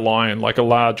like a lion, like a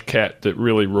large cat that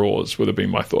really roars would have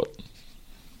been my thought.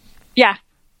 Yeah,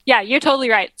 you're totally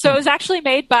right. So it was actually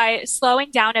made by slowing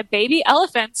down a baby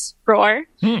elephant's roar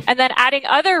and then adding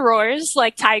other roars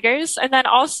like tigers, and then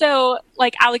also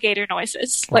like alligator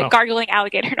noises, like gargling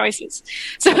alligator noises.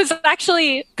 So it was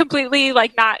actually completely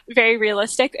like not very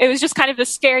realistic. It was just kind of the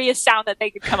scariest sound that they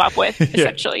could come up with,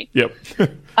 essentially. Yep.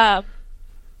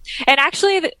 And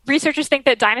actually, researchers think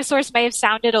that dinosaurs may have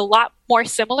sounded a lot more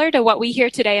similar to what we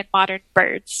hear today in modern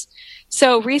birds.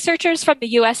 So researchers from the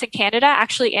US and Canada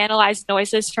actually analyzed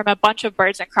noises from a bunch of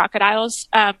birds and crocodiles.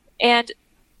 And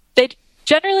they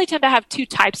generally tend to have two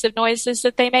types of noises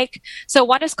that they make. So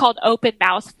one is called open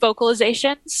mouth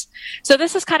vocalizations. So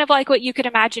this is kind of like what you could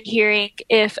imagine hearing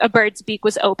if a bird's beak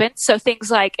was open. So things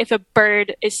like if a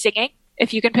bird is singing,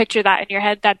 if you can picture that in your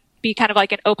head, that'd be kind of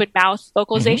like an open mouth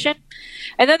vocalization.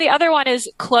 And then the other one is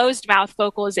closed mouth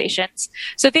vocalizations.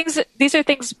 So these are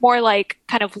things more like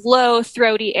kind of low,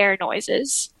 throaty air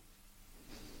noises.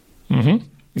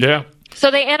 Yeah. So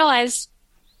they analyzed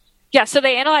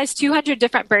 200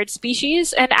 different bird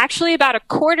species, and actually about a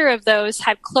quarter of those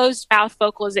had closed mouth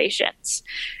vocalizations.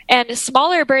 And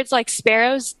smaller birds like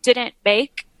sparrows didn't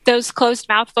make those closed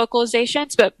mouth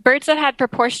vocalizations, but birds that had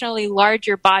proportionally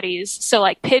larger bodies, so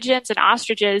like pigeons and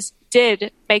ostriches,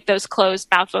 did make those closed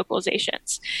mouth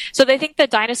vocalizations. So they think that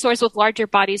dinosaurs with larger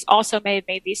bodies also may have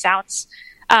made these sounds.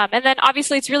 And then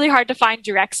obviously it's really hard to find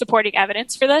direct supporting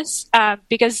evidence for this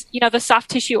because, the soft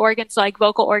tissue organs like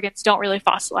vocal organs don't really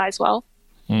fossilize well.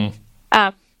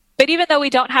 But even though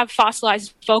we don't have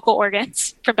fossilized vocal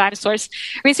organs from dinosaurs,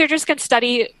 researchers can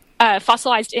study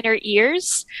fossilized inner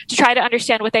ears to try to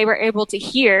understand what they were able to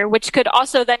hear, which could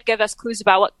also then give us clues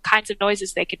about what kinds of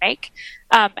noises they could make.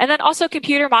 And then also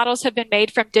computer models have been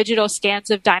made from digital scans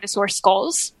of dinosaur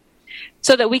skulls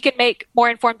so that we can make more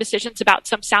informed decisions about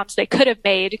some sounds they could have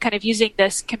made kind of using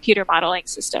this computer modeling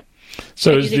system.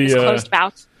 So using this closed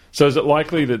mouth. So is it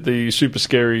likely that the super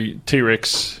scary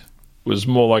T-Rex was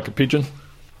more like a pigeon?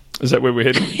 Is that where we're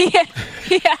heading?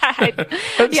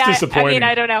 That's disappointing. I mean,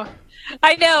 I don't know.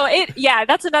 I know it. Yeah,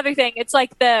 that's another thing. It's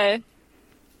like the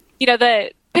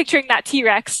picturing that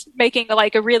T-Rex making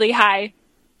like a really high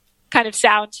kind of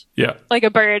sound. Yeah, like a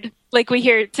bird, like we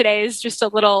hear today, is just a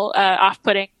little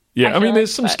off-putting. Yeah, I mean,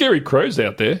 there's some scary crows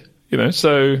out there,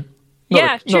 so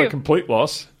not a complete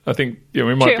loss. I think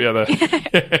we might be able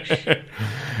to.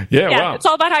 Wow. It's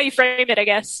all about how you frame it, I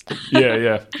guess.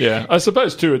 Yeah. I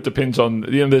suppose too, it depends on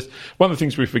there's one of the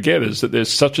things we forget is that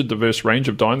there's such a diverse range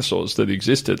of dinosaurs that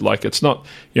existed. Like it's not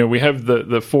we have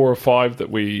the 4 or 5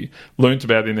 that we learnt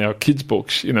about in our kids'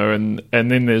 books, and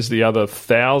then there's the other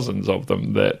thousands of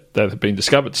them that have been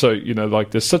discovered. So like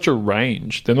there's such a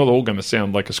range. They're not all going to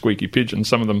sound like a squeaky pigeon.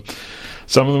 Some of them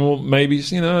will maybe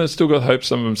still got hope.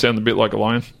 Some of them sound a bit like a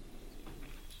lion.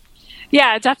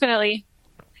 Yeah, definitely.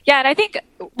 Yeah, and I think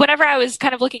whenever I was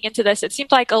kind of looking into this, it seemed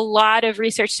like a lot of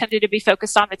research tended to be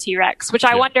focused on the T-Rex, which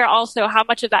I wonder also how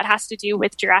much of that has to do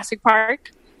with Jurassic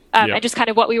Park and just kind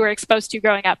of what we were exposed to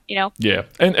growing up, Yeah,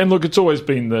 and look, it's always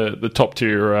been the top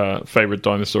tier favorite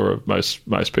dinosaur of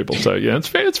most people. So yeah, it's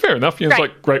fair enough. It's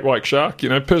like great white shark.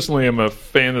 Personally, I'm a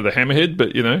fan of the hammerhead,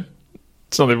 but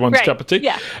it's not everyone's cup of tea.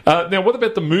 Yeah. Now, what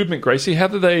about the movement, Gracie? How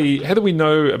do we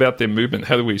know about their movement?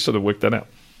 How do we sort of work that out?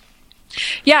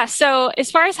 Yeah, so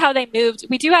as far as how they moved,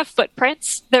 we do have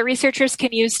footprints that researchers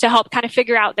can use to help kind of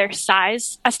figure out their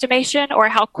size estimation or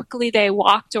how quickly they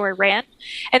walked or ran.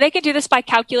 And they can do this by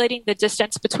calculating the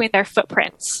distance between their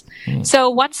footprints. So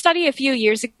one study a few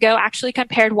years ago actually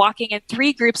compared walking in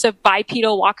 3 groups of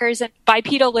bipedal walkers, and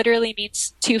bipedal literally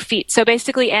means 2 feet. So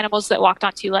basically animals that walked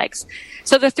on 2 legs.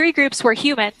 So the 3 groups were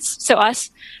humans, so us.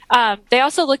 They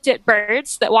also looked at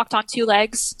birds that walked on 2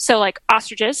 legs, so like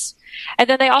ostriches. And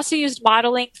then they also used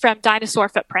modeling from dinosaur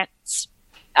footprints.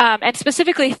 and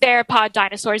specifically theropod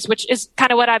dinosaurs, which is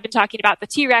kind of what I've been talking about. The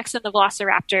T-Rex and the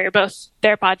Velociraptor are both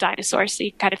theropod dinosaurs, so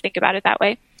you can kind of think about it that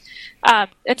way.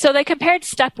 And so they compared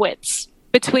step widths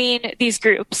between these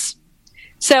groups.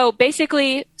 So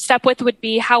basically, step width would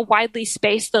be how widely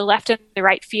spaced the left and the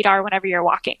right feet are whenever you're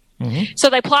walking. Mm-hmm. So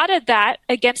they plotted that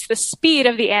against the speed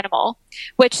of the animal,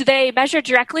 which they measured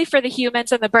directly for the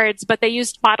humans and the birds, but they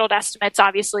used modeled estimates,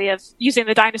 obviously, of using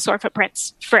the dinosaur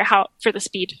footprints for the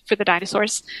speed for the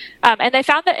dinosaurs. And they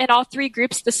found that in all three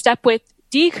groups, the step width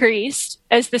decreased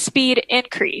as the speed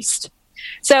increased.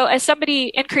 So as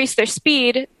somebody increased their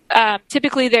speed,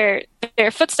 typically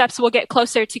their footsteps will get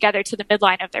closer together to the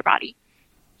midline of their body.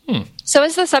 So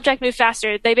as the subject moved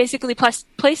faster, they basically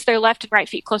placed their left and right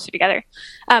feet closer together.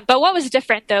 But what was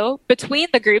different, though, between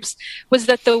the groups was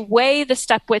that the way the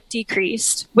step width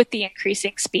decreased with the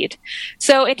increasing speed.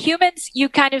 So in humans, you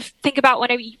kind of think about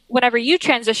whenever you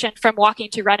transition from walking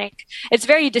to running, it's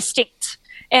very distinct.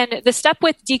 And the step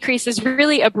width decrease is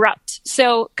really abrupt.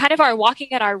 So kind of our walking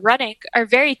and our running are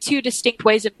very two distinct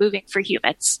ways of moving for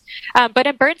humans. But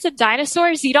in birds and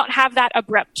dinosaurs, you don't have that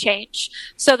abrupt change.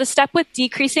 So the step width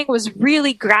decreasing was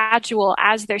really gradual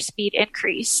as their speed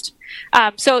increased.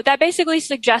 So that basically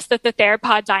suggests that the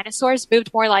theropod dinosaurs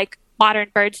moved more like modern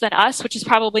birds than us, which is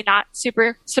probably not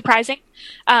super surprising.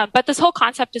 But this whole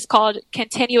concept is called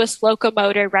continuous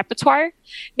locomotor repertoire,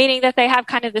 meaning that they have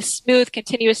kind of this smooth,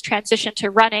 continuous transition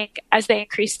to running as they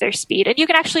increase their speed. And you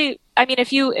can actually, I mean,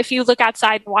 if you look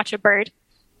outside and watch a bird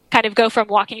kind of go from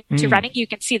walking to running, you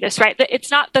can see this, right? It's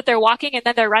not that they're walking and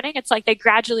then they're running. It's like they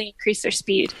gradually increase their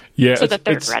speed so that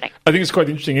they're running. I think it's quite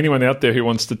interesting. Anyone out there who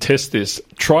wants to test this,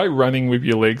 try running with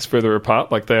your legs further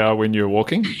apart like they are when you're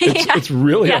walking. It's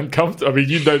really uncomfortable. I mean,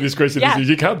 you know this, Grace,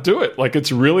 you can't do it. Like,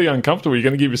 it's really uncomfortable. You're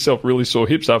going to give yourself really sore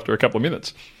hips after a couple of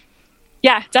minutes.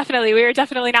 Yeah, definitely. We were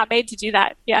definitely not made to do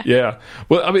that. Yeah. Yeah.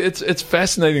 Well, I mean, it's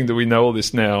fascinating that we know all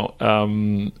this now.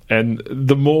 And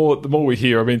the more we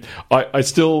hear, I mean, I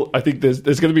think there's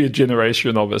going to be a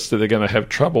generation of us that are going to have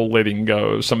trouble letting go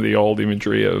of some of the old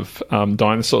imagery of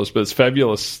dinosaurs. But it's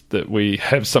fabulous that we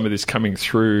have some of this coming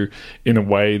through in a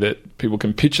way that people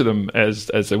can picture them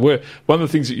as they were. One of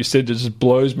the things that you said that just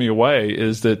blows me away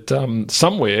is that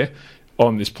somewhere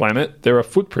on this planet there are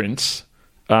footprints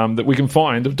that we can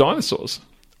find of dinosaurs,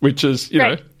 which is, you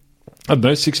know, I don't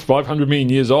know, 500 million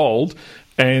years old,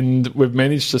 and we've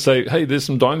managed to say, hey, there's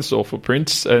some dinosaur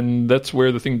footprints, and that's where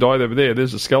the thing died over there.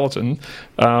 There's a skeleton,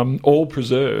 all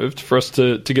preserved for us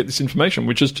to get this information,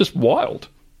 which is just wild.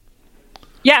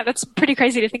 Yeah, that's pretty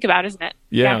crazy to think about, isn't it?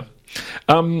 Yeah.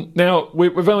 Now,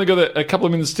 we've only got a couple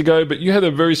of minutes to go, but you had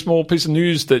a very small piece of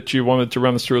news that you wanted to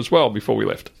run us through as well before we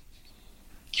left.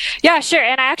 Yeah, sure.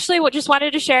 And I actually just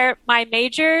wanted to share my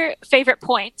major favorite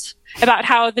point about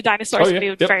how the dinosaurs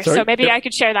moved first. Sorry. So maybe I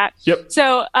could share that. Yep.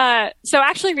 So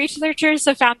actually researchers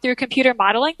have found through computer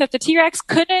modeling that the T-Rex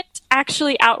couldn't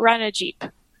actually outrun a Jeep.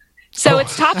 So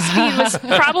its top speed was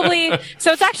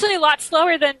so it's actually a lot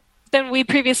slower than we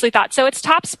previously thought. So its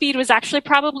top speed was actually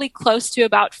probably close to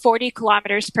about 40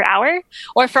 kilometers per hour,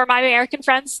 or for my American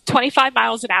friends, 25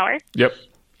 miles an hour. Yep.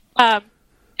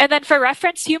 And then for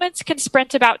reference, humans can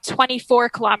sprint about 24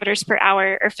 kilometers per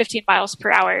hour or 15 miles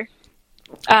per hour.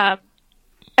 And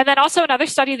then also another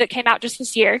study that came out just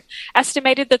this year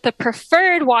estimated that the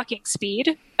preferred walking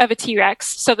speed of a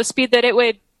T-Rex, so the speed that it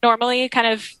would normally kind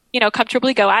of,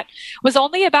 comfortably go at, was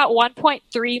only about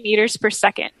 1.3 meters per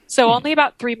second. So only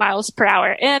about 3 miles per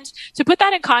hour. And to put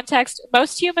that in context,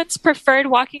 most humans' preferred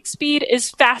walking speed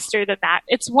is faster than that.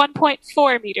 It's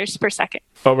 1.4 meters per second.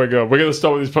 Oh my God, we're going to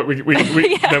start with this point.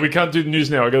 No, we can't do the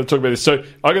news now. I got to talk about this. So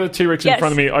I got a T-Rex in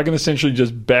front of me. I can essentially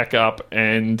just back up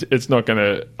and it's not going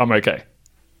to, I'm okay.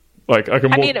 Like I can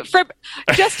walk. I mean, for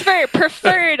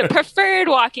preferred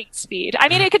walking speed. I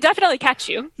mean, it could definitely catch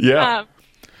you. Yeah.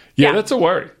 Yeah, that's a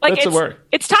worry. That's a worry.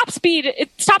 Its top speed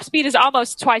is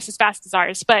almost twice as fast as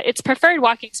ours, but its preferred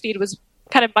walking speed was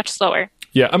kind of much slower.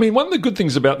 Yeah, I mean, one of the good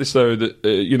things about this, though, that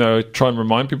I try and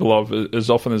remind people of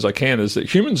as often as I can, is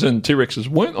that humans and T-Rexes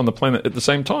weren't on the planet at the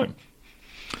same time.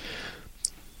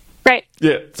 Right.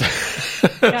 Yeah.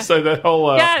 So that whole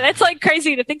that's like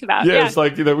crazy to think about. Yeah, it's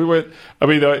like we weren't. I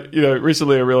mean,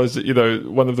 recently I realized that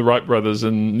one of the Wright brothers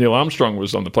and Neil Armstrong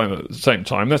was on the planet at the same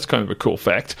time. That's kind of a cool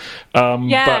fact.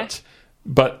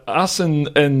 But us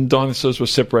and dinosaurs were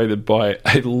separated by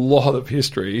a lot of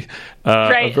history,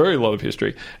 a very lot of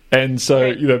history. And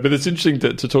so but it's interesting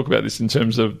to talk about this in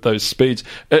terms of those speeds.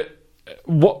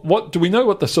 What do we know?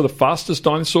 What the sort of fastest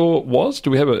dinosaur was?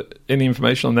 Do we have any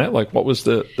information on that? Like, what was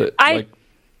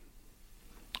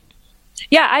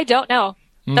Yeah, I don't know.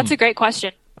 That's a great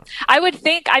question. I would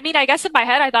think, I mean, I guess in my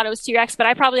head I thought it was T-Rex, but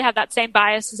I probably have that same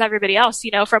bias as everybody else,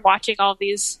 from watching all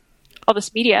this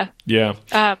media. Yeah.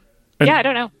 I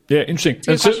don't know. Yeah, interesting.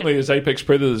 And certainly as apex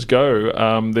predators go,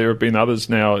 there have been others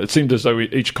now. It seemed as though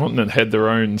each continent had their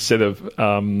own set of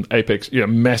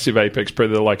massive apex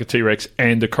predator like a T-Rex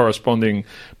and a corresponding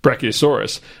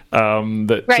Brachiosaurus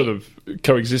that sort of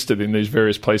coexisted in these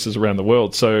various places around the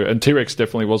world. So, and T-Rex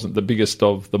definitely wasn't the biggest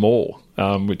of them all,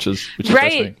 which is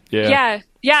fascinating. Yeah.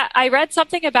 I read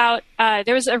something about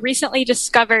there was a recently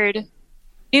discovered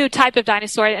new type of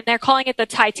dinosaur, and they're calling it the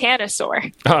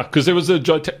Titanosaur. Because there was a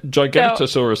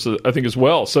Giganotosaurus, I think, as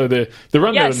well. So they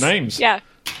run out of names. Yeah.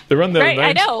 They run out of names.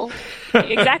 I know.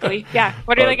 Exactly. Yeah.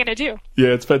 What are they going to do? Yeah,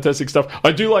 it's fantastic stuff.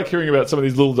 I do like hearing about some of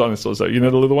these little dinosaurs, though. The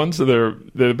little ones? They're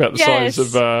about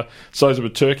the size of a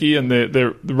turkey, and they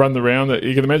run around.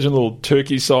 You can imagine a little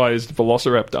turkey-sized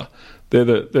velociraptor. They're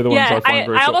the ones I find very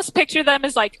cool. I almost picture them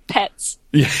as like pets.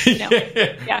 Yeah.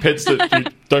 Pets that you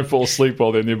don't fall asleep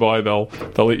while they're nearby. They'll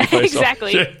eat your face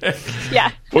exactly. off.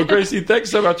 Yeah. Well, Gracie, thanks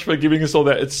so much for giving us all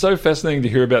that. It's so fascinating to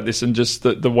hear about this and just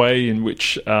the way in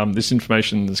which this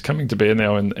information is coming to bear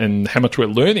now, and how much we're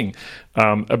learning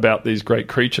about these great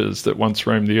creatures that once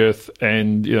roamed the earth.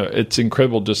 And it's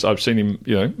incredible. Just I've seen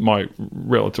him, my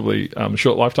relatively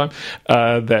short lifetime.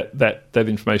 That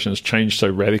information has changed so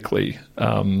radically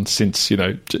since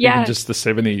even just the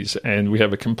 70s, and we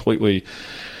have a completely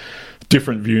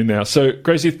different view now. So,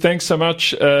 Gracie, thanks so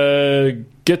much.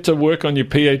 Get to work on your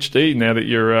PhD now that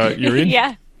you're in.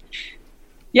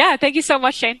 Yeah. Thank you so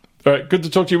much, Shane. All right, good to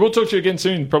talk to you. We'll talk to you again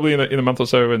soon, probably in a month or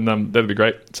so, and that'll be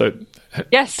great. So,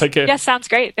 yes, take care. Yes, sounds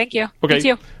great. Thank you. Okay,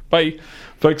 you too. Bye.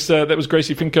 Folks, that was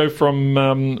Gracie Finko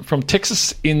from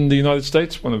Texas in the United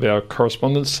States, one of our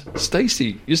correspondents.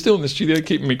 Stacey, you're still in the studio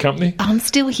keeping me company? I'm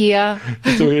still here.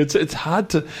 It's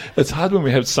hard when we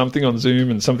have something on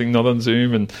Zoom and something not on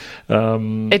Zoom.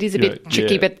 And it is a bit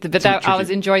tricky, but I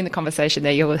was enjoying the conversation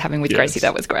there you were having with Gracie.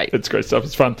 That was great. It's great stuff.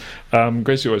 It's fun.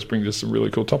 Gracie always brings us some really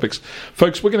cool topics.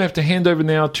 Folks, we're going to have to hand over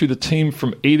now to the team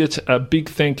from Eat It. A big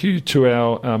thank you to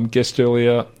our guest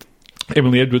earlier,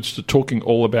 Emily Edwards, to talking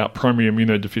all about primary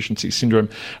immunodeficiency syndrome.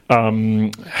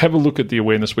 Have a look at the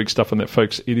Awareness Week stuff on that,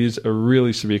 folks. It is a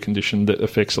really severe condition that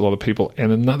affects a lot of people,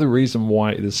 and another reason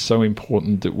why it is so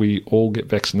important that we all get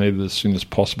vaccinated as soon as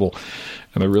possible.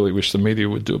 And I really wish the media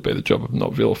would do a better job of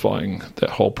not vilifying that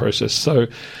whole process. So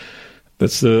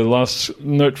that's the last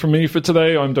note from me for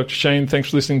today. I'm Dr. Shane.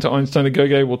 Thanks for listening to Einstein A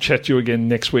Go-Go. We'll chat to you again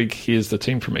next week. Here's the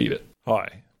team from Eat It.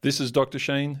 Hi, this is Dr.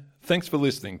 Shane. Thanks for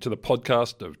listening to the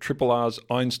podcast of Triple R's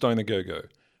Einstein A Go-Go,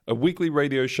 a weekly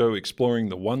radio show exploring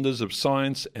the wonders of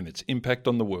science and its impact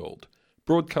on the world.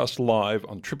 Broadcast live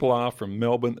on Triple R from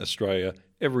Melbourne, Australia,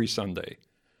 every Sunday.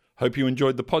 Hope you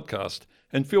enjoyed the podcast,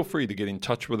 and feel free to get in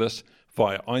touch with us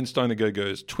via Einstein A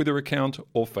Go-Go's Twitter account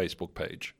or Facebook page.